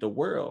lead the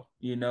world,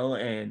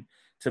 and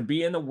to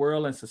be in the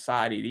world and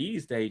society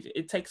these days,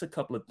 it takes a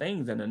couple of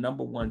things. And the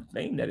number one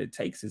thing that it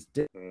takes is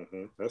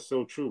That's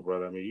so true,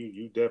 brother. I mean,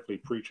 you definitely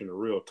preaching the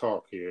real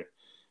talk here.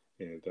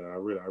 And I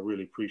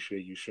really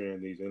appreciate you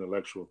sharing these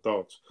intellectual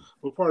thoughts.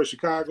 What part of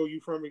Chicago you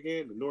from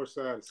again? The north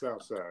side or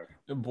south side?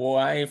 Boy,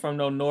 I ain't from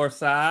no north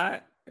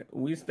side.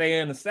 We stay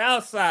in the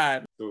south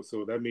side.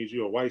 So that means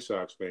you're a White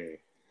Sox fan.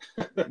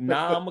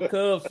 Nah, I'm a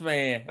Cubs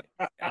fan.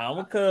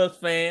 Aren't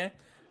the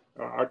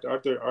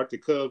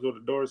Cubs on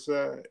the north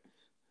side?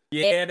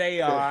 Yeah, they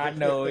are. I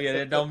know. Yeah,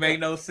 it don't make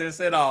no sense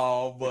at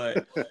all.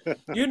 But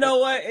you know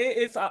what?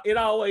 It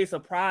always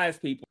surprises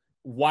people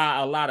why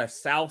a lot of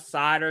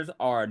Southsiders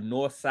are a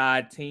North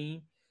Side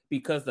team,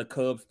 because the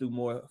Cubs do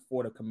more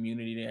for the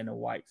community than the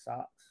White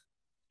Sox.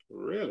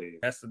 Really?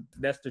 That's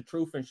the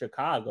truth in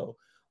Chicago.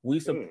 We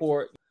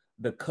support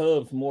the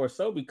Cubs more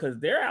so because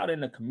they're out in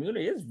the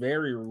community. It's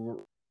very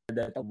rare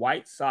that the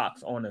White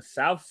Sox on the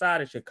south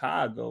side of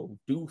Chicago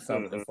do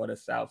something for the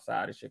south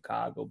side of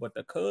Chicago. But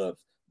the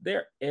Cubs,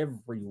 they're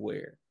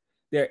everywhere.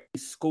 They're in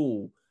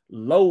school,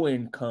 low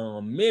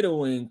income,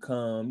 middle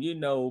income,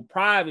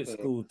 private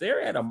schools.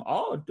 They're at them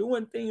all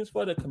doing things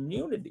for the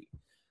community.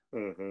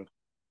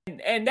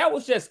 And that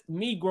was just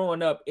me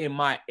growing up in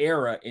my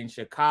era in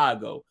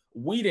Chicago.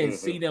 We didn't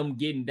see them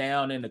getting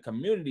down in the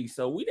community,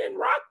 so we didn't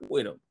rock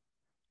with them.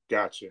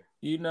 Gotcha.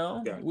 We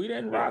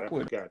didn't rock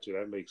with them. Gotcha.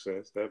 That makes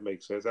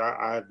sense.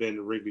 I've been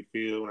to Wrigley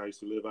Field when I used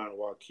to live out in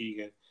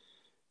Waukegan.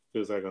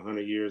 Feels like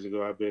 100 years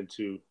ago. I've been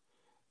to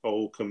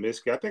old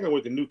Comiskey. I think I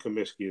went to New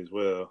Comiskey as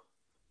well.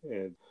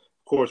 And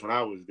of course, when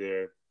I was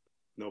there,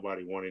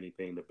 nobody won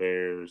anything. The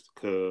Bears,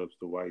 the Cubs,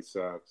 the White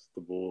Sox,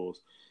 the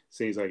Bulls.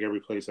 Seems like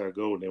every place I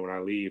go, and then when I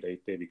leave,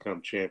 they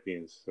become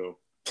champions. So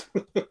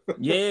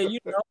yeah,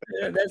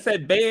 that's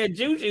that bad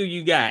juju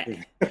you got.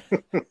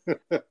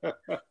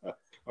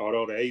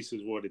 Although the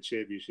Aces won the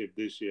championship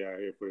this year out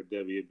here for the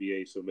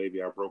WNBA, so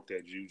maybe I broke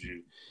that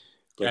juju.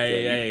 But,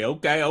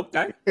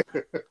 okay.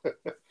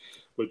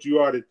 But you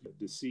are the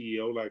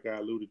CEO, like I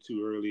alluded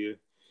to earlier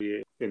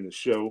in the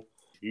show.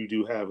 You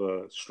do have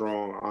a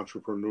strong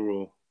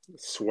entrepreneurial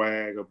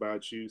swag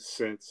about you,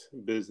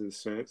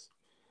 business sense.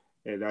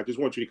 And I just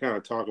want you to kind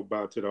of talk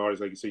about, to the audience,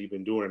 like you said, you've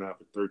been doing it now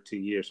for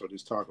 13 years. So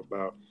just talk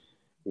about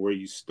where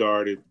you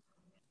started,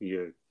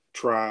 your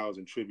trials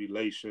and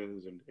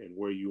tribulations, and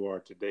where you are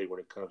today when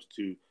it comes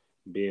to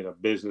being a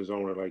business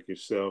owner like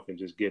yourself and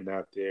just getting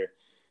out there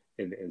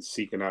and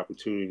seeking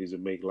opportunities to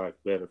make life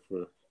better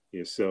for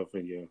yourself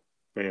and your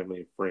family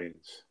and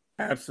friends.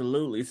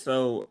 Absolutely.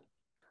 So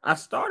I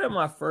started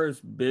my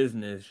first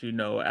business,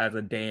 as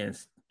a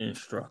dance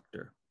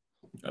instructor,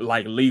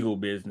 like legal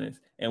business.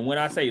 And when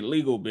I say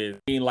legal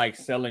business, I mean like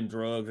selling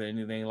drugs or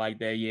anything like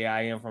that. Yeah,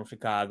 I am from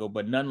Chicago,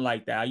 but nothing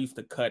like that. I used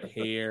to cut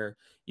hair,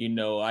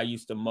 I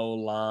used to mow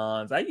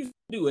lawns. I used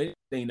to do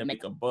anything to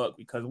make a buck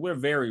because we're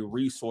very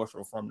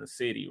resourceful from the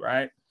city,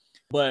 right?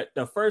 But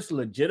the first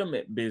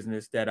legitimate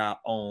business that I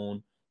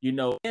owned,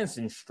 dance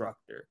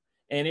instructor.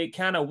 And it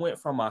kind of went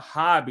from a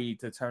hobby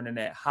to turning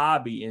that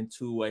hobby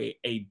into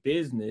a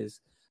business.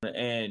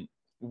 And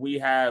we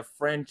have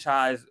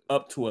franchised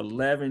up to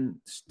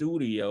 11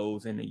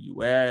 studios in the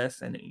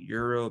US and in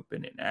Europe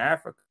and in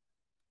Africa.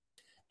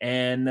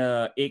 And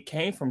it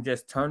came from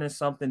just turning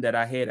something that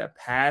I had a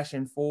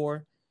passion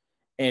for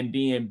and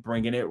then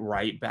bringing it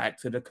right back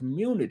to the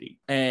community.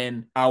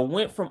 And I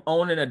went from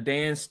owning a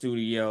dance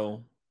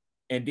studio,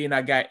 and then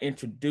I got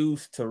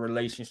introduced to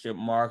relationship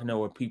marketing,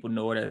 where people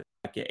know it as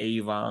like your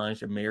Avons,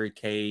 your Mary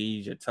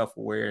Kay's, your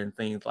Tupperware, and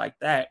things like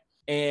that.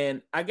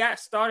 And I got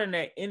started in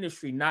that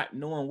industry not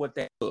knowing what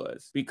that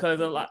was, because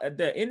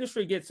the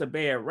industry gets a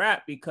bad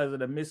rap because of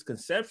the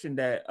misconception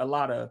that a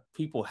lot of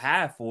people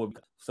have for it.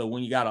 So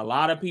when you got a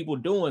lot of people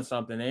doing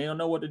something, they don't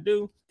know what to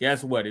do.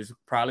 Guess what? It's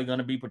probably going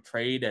to be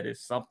portrayed that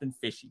it's something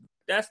fishy.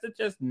 That's the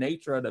just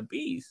nature of the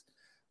beast.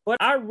 But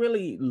I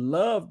really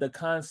love the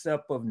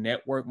concept of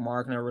network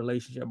marketing or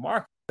relationship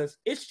marketing.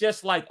 It's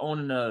just like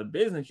owning a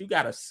business. You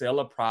got to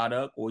sell a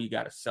product or you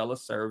got to sell a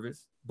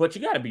service, but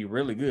you got to be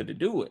really good to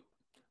do it.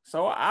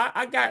 So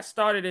I got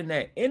started in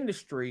that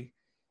industry,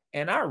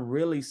 and I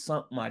really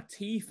sunk my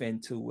teeth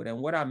into it. And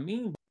what I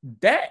mean,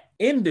 that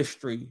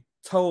industry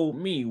told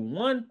me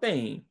one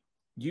thing: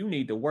 you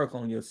need to work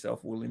on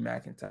yourself, Willie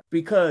McIntyre.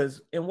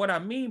 And what I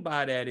mean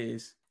by that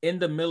is, in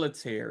the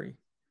military,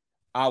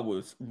 I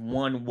was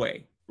one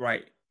way,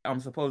 right? I'm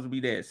supposed to be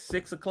there at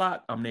 6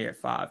 o'clock. I'm there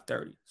at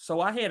 5:30.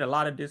 So I had a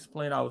lot of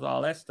discipline. I was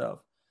all that stuff,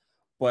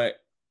 but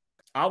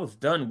I was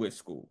done with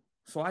school.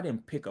 So I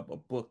didn't pick up a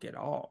book at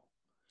all.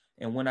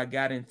 And when I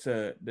got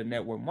into the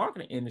network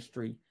marketing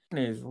industry,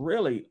 it's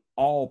really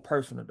all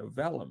personal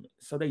development.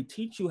 So they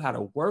teach you how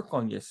to work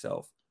on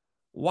yourself.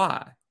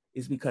 Why?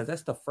 It's because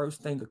that's the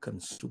first thing a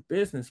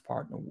business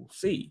partner will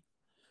see.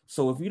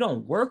 So if you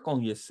don't work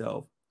on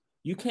yourself,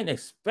 you can't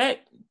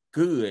expect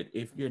good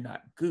if you're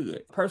not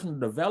good. Personal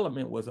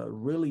development was a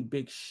really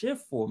big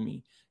shift for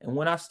me. And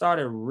when I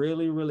started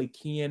really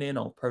keying in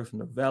on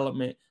personal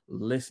development,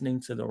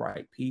 listening to the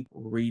right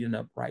people, reading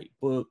the right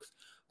books,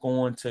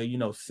 going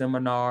to,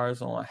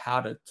 seminars on how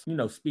to,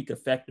 speak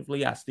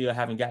effectively. I still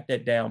haven't got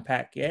that down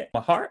pat yet, my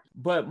heart.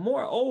 But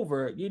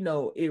moreover,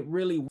 it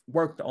really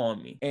worked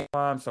on me. And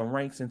climbed some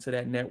ranks into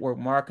that network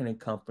marketing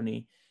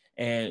company.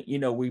 And,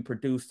 we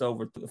produced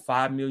over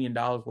 $5 million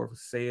worth of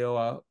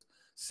sale,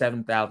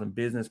 7,000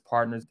 business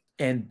partners.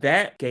 And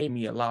that gave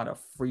me a lot of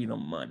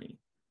freedom money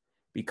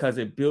because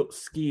it built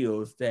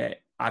skills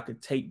that I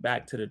could take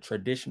back to the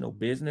traditional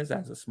business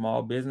as a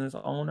small business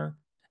owner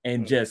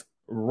and just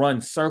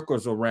run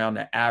circles around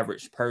the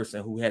average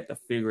person who had to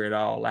figure it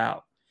all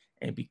out.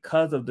 And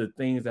because of the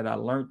things that I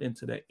learned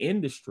into the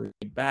industry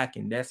back,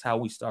 and that's how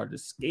we started to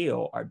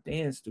scale our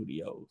dance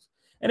studios.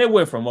 And it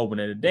went from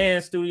opening the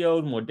dance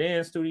studios, more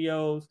dance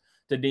studios,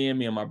 to then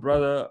me and my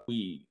brother,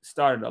 we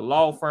started a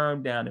law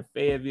firm down in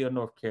Fayetteville,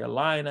 North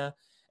Carolina.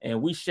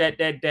 And we shut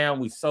that down.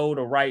 We sold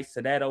the rights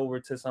to that over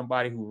to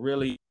somebody who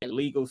really had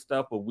legal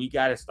stuff, but we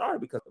got it started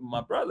because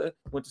my brother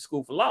went to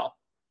school for law,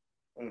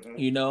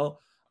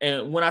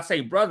 And when I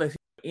say brother,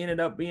 he ended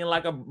up being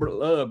like a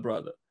blood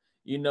brother,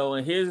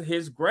 and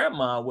his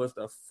grandma was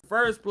the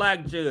first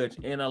Black judge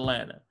in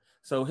Atlanta.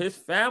 So his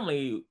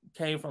family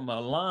came from a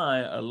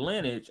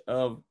lineage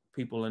of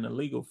people in the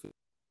legal field.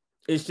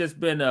 It's just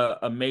been an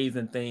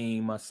amazing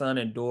thing. My son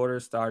and daughter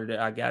started it.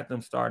 I got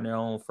them starting their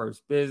own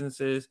first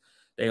businesses.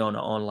 They own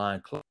an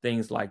online club,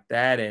 things like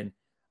that. And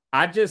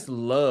I just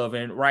love,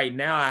 and right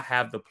now I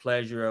have the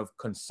pleasure of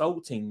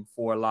consulting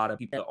for a lot of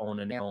people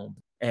owning their own.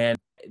 And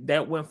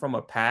that went from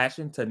a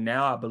passion to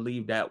now I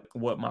believe that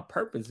what my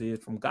purpose is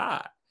from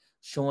God,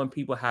 showing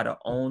people how to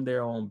own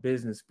their own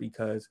business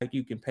because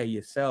you can pay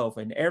yourself.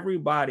 And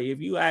everybody, if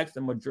you ask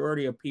the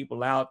majority of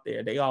people out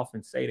there, they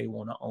often say they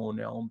want to own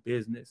their own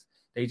business.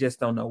 They just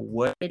don't know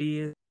what it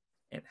is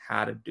and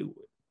how to do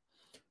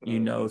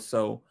it.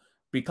 So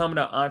becoming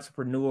an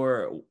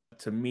entrepreneur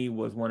to me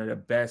was one of the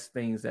best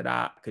things that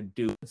I could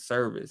do in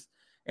service.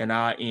 And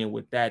I end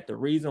with that. The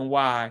reason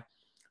why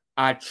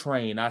I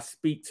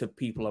speak to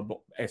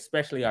people,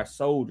 especially our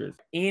soldiers,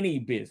 any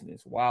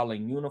business while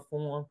in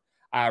uniform.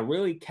 I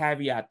really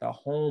caveat the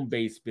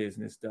home-based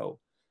business though,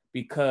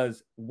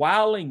 because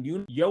while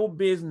in your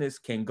business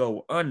can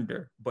go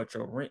under, but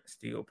your rent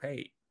still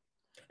paid.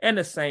 And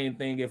the same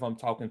thing if I'm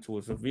talking to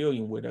a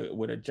civilian with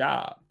a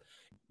job.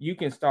 You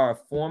can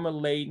start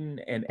formulating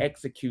and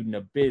executing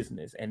a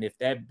business. And if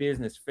that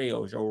business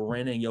fails, your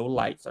rent and your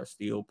lights are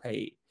still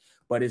paid.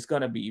 But it's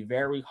going to be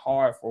very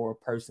hard for a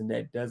person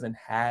that doesn't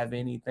have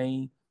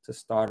anything to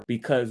start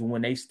because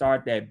when they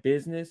start that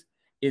business,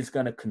 it's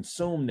going to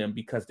consume them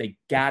because they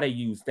got to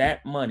use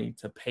that money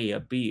to pay a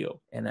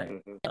bill. And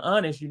I'm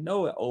honest,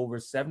 over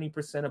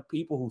 70% of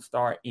people who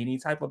start any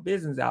type of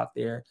business out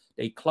there,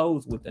 they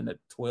close within a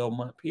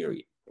 12-month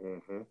period.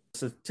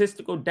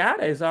 Statistical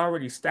data is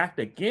already stacked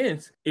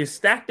against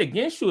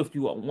you if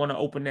you want to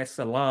open that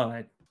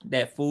salon,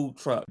 that food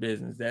truck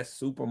business, that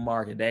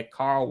supermarket, that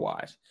car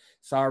wash.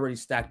 It's already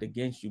stacked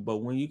against you. But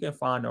when you can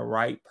find the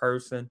right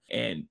person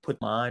and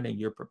put mind and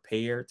you're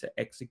prepared to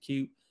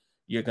execute,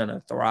 you're going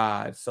to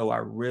thrive. So I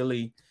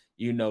really,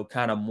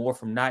 kind of more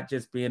from not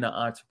just being an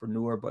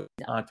entrepreneur, but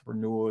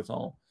entrepreneurs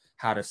on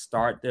how to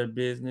start their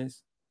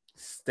business,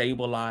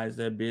 stabilize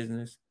their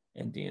business,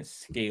 and then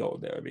scale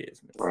their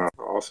business. Wow,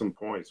 awesome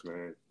points,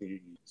 man. You're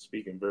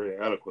speaking very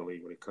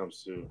eloquently when it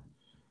comes to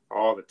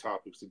all the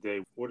topics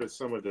today. What are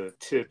some of the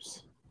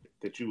tips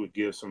that you would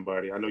give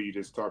somebody? I know you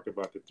just talked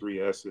about the 3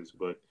 S's,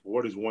 but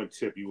what is one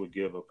tip you would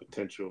give a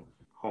potential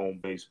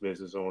home-based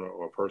business owner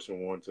or a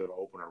person wanting to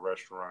open a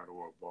restaurant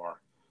or a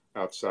bar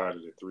outside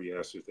of the 3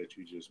 S's that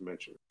you just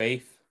mentioned?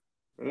 Faith.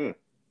 Boy,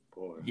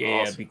 yeah,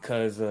 awesome.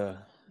 Because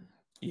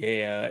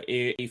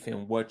faith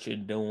in what you're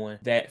doing,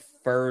 that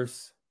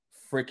first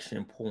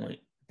friction point,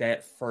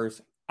 that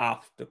first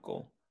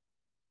obstacle,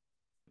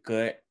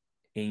 gut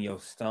in your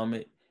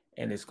stomach,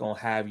 and it's going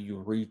to have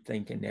you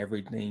rethinking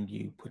everything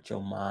you put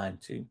your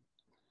mind to.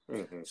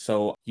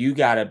 So you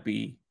got to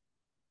be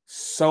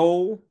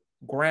so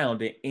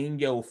grounded in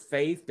your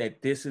faith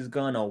that this is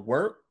going to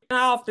work. And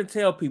I often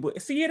tell people,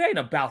 see, it ain't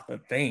about the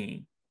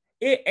thing.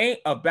 It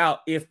ain't about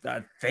if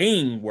the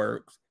thing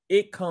works.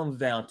 It comes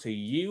down to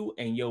you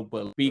and your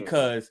belief,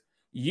 because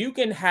you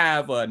can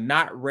have a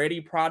not ready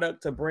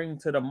product to bring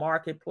to the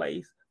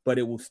marketplace, but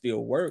it will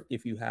still work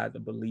if you have the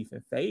belief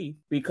and faith,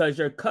 because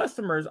your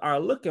customers are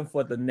looking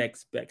for the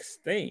next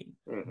best thing.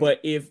 But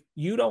if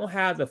you don't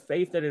have the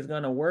faith that it's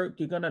going to work,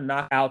 you're going to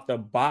knock out the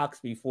box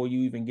before you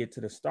even get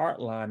to the start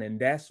line. And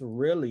that's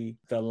really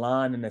the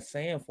line in the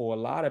sand for a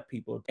lot of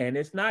people. And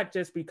it's not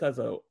just because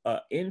of an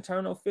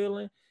internal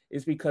feeling.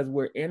 It's because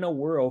we're in a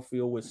world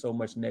filled with so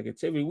much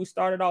negativity. We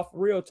started off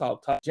Real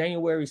Talk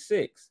January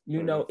 6th.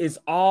 You know, it's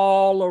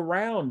all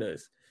around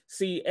us.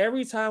 See,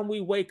 every time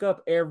we wake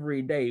up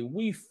every day,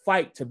 we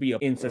fight to be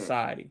in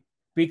society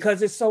because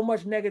there's so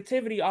much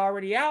negativity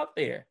already out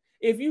there.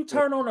 If you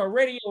turn on a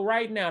radio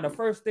right now, the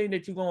first thing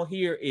that you're going to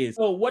hear is,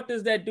 oh, what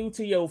does that do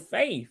to your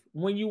faith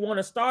when you want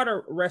to start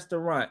a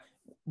restaurant,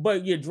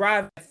 but you're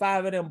driving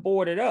 5 of them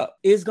boarded up?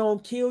 It's going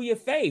to kill your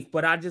faith.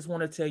 But I just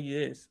want to tell you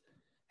this.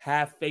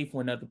 Have faith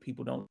when other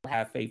people don't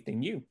have faith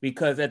in you,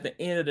 because at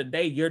the end of the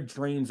day, your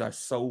dreams are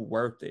so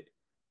worth it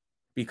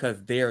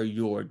because they're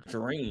your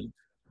dreams.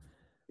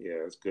 Yeah,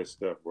 that's good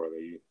stuff, brother.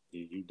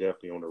 You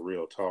definitely on the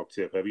Real Talk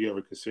tip. Have you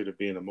ever considered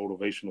being a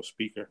motivational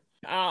speaker?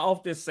 I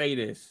often say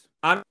this.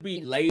 I'm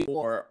be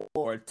labeled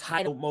or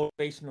titled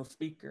motivational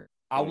speaker.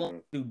 I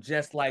want to do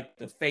just like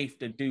the faith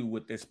to do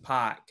with this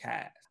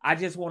podcast. I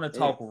just want to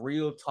talk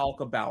real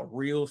talk about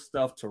real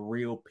stuff to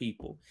real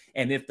people.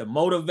 And if the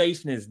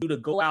motivation is to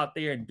go out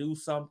there and do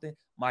something,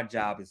 my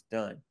job is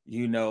done.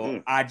 You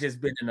know, I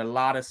just been in a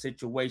lot of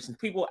situations.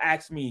 People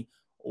ask me,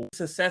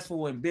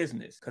 successful in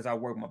business, because I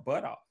work my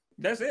butt off.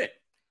 That's it.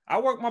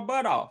 I work my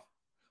butt off.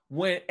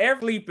 When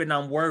every sleeping,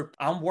 I'm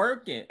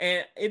working,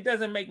 and it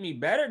doesn't make me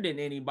better than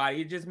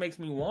anybody. It just makes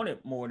me want it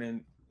more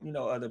than, you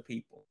know, other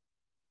people.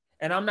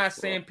 And I'm not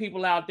saying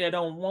people out there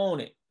don't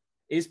want it.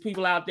 It's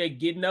people out there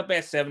getting up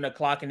at 7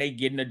 o'clock and they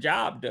getting the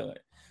job done.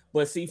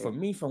 But see, for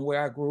me, from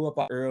where I grew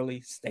up, early,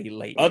 stay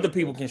late. Other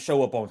people can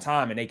show up on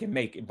time and they can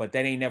make it, but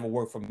that ain't never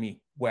worked for me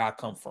where I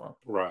come from.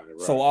 Right.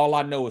 So all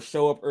I know is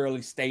show up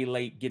early, stay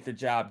late, get the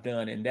job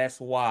done. And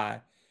that's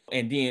why.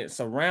 And then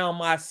surround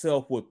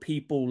myself with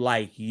people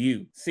like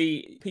you.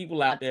 See,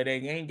 people out there, they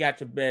ain't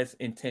got your best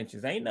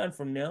intentions. Ain't nothing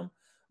from them.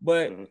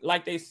 But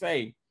like they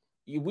say,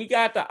 we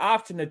got the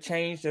option to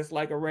change, just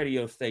like a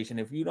radio station.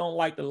 If you don't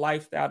like the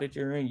lifestyle that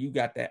you're in, you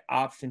got that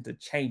option to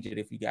change it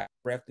if you got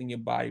breath in your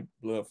body,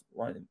 blood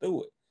running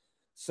through it.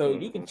 So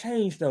you can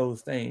change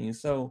those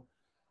things. So,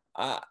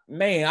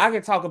 man, I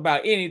can talk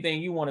about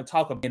anything you want to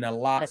talk about in a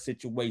lot of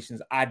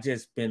situations. I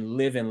just been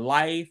living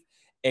life,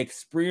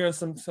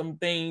 experiencing some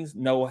things,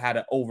 know how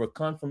to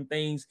overcome some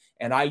things,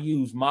 and I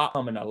use my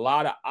in a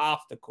lot of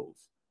obstacles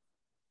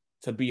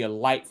to be a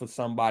light for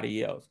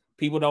somebody else.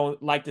 People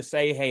don't like to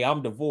say, hey,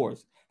 I'm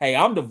divorced. Hey,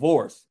 I'm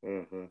divorced.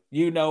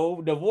 You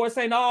know, divorce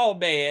ain't all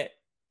bad.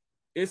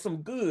 It's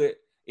some good.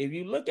 If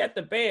you look at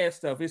the bad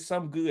stuff, it's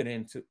some good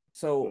into.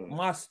 So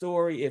my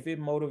story, if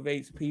it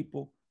motivates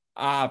people,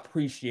 I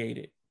appreciate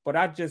it. But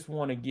I just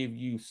want to give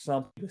you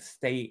something to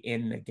stay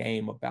in the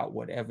game about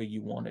whatever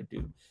you want to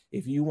do.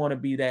 If you want to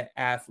be that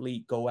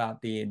athlete, go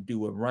out there and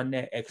do it. Run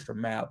that extra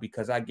mile,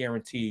 because I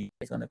guarantee you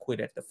it's going to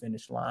quit at the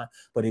finish line.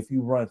 But if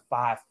you run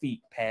 5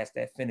 feet past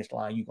that finish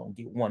line, you're going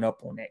to get one up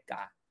on that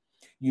guy.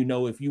 You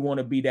know, if you want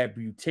to be that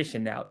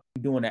beautician out,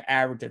 doing an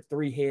average of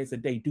 3 heads a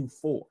day, do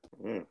 4.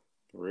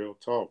 Real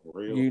talk.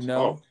 You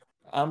know,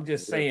 I'm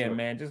just saying,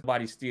 man, just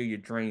body steal your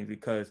dreams,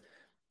 because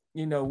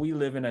you know, we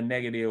live in a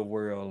negative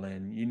world,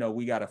 and, you know,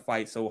 we got to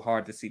fight so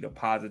hard to see the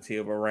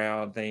positive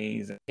around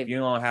things. If you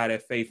don't have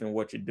that faith in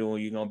what you're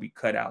doing, you're going to be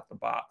cut out the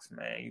box,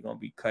 man. You're going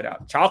to be cut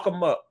out. Chalk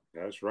them up.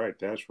 That's right.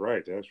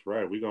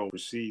 We're going to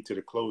proceed to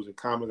the closing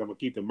comments. I'm going to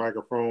keep the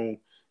microphone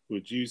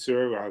with you,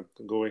 sir.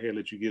 I'll go ahead and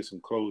let you give some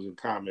closing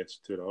comments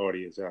to the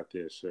audience out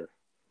there, sir.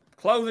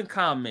 Closing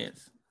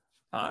comments.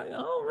 I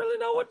don't really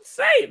know what to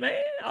say,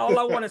 man. All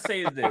I want to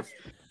say is this.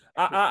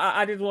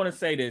 I just want to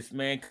say this,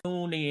 man.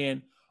 Tune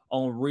in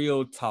on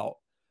Real Talk,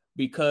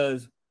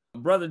 because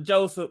Brother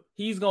Joseph,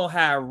 he's gonna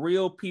have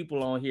real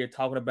people on here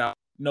talking about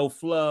no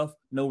fluff,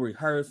 no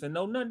rehearsing,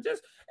 no nothing.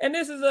 And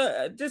this is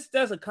just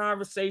a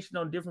conversation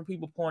on different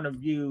people's point of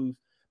views,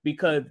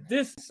 because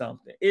this is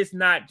something. It's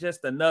not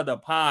just another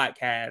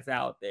podcast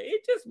out there.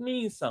 It just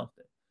means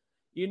something.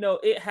 You know,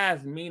 it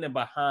has meaning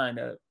behind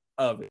it.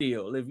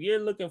 If you're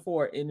looking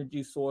for an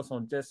energy source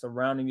on just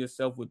surrounding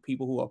yourself with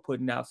people who are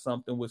putting out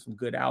something with some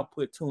good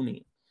output, tune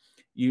in.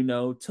 You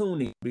know,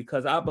 tune in,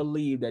 because I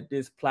believe that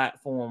this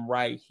platform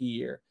right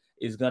here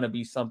is going to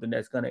be something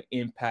that's going to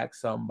impact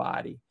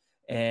somebody.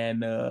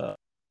 And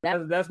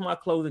that's my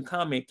closing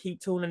comment.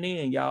 Keep tuning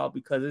in, y'all,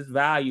 because it's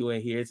value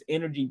in here. It's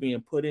energy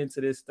being put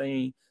into this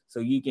thing, so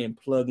you can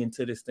plug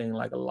into this thing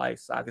like a light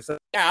socket. So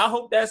yeah, I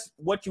hope that's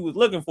what you was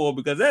looking for,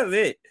 because that's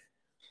it.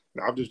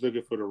 I'm just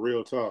looking for the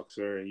real talk,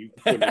 sir, and you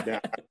put it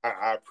down.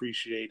 I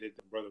appreciate it.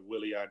 Brother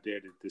Willie out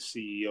there, the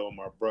CEO,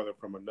 my brother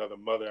from another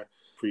mother.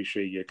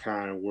 Appreciate your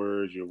kind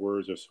words, your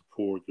words of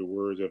support, your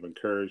words of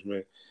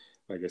encouragement.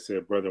 Like I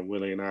said, Brother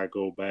Willie and I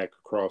go back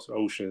across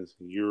oceans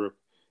in Europe,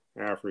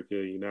 Africa,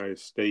 United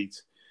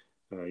States.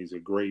 He's a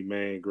great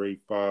man,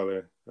 great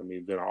father. I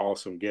mean, been an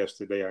awesome guest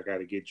today. I got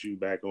to get you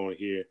back on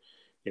here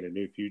in the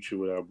near future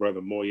with our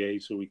brother Moye,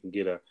 so we can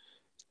get a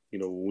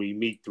when we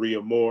meet 3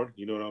 or more,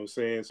 you know what I'm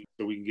saying?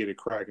 So we can get it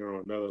cracking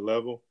on another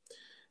level.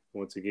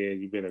 Once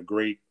again, you've been a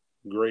great,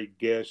 great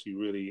guest. You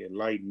really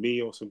enlightened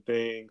me on some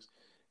things.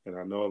 And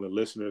I know the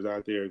listeners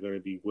out there are going to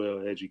be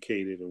well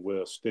educated and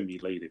well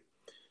stimulated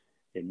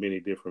in many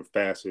different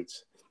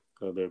facets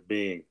of their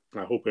being.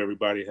 I hope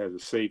everybody has a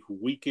safe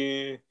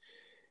weekend.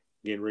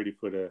 Getting ready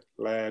for the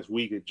last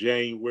week of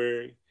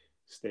January.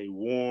 Stay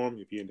warm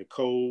if you're in the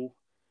cold.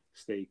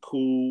 Stay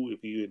cool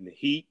if you're in the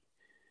heat.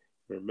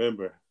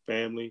 Remember,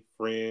 family,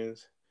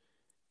 friends,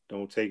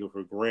 don't take it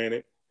for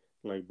granted.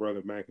 Like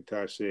Brother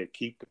McIntosh said,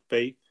 keep the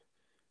faith.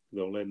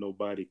 Don't let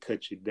nobody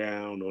cut you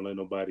down. Don't let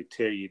nobody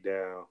tear you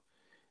down.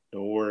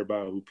 Don't worry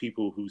about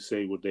people who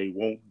say what they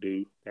won't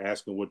do.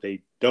 Ask them what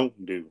they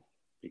don't do,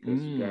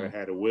 because you gotta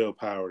have the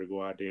willpower to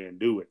go out there and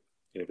do it.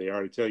 And if they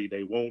already tell you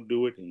they won't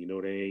do it, then you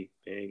know they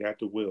ain't got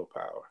the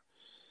willpower.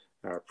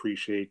 I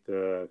appreciate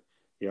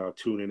y'all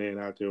tuning in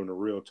out there on the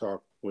Real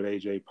Talk with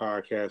AJ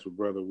podcast with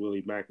Brother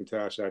Willie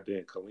McIntosh out there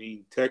in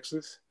Killeen,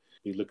 Texas.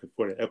 Be looking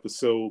for the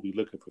episode. Be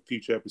looking for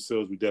future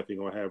episodes. We definitely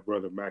gonna have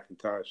Brother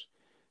McIntosh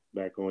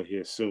back on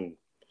here soon.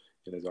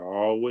 And as I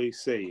always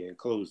say in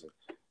closing,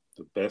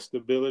 the best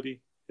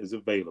ability is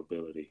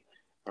availability.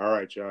 All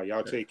right, y'all.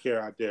 Y'all take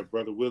care out there.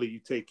 Brother Willie, you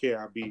take care.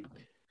 I'll be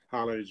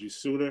hollering at you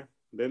sooner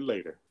than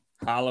later.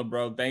 Holla,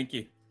 bro. Thank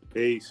you.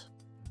 Peace.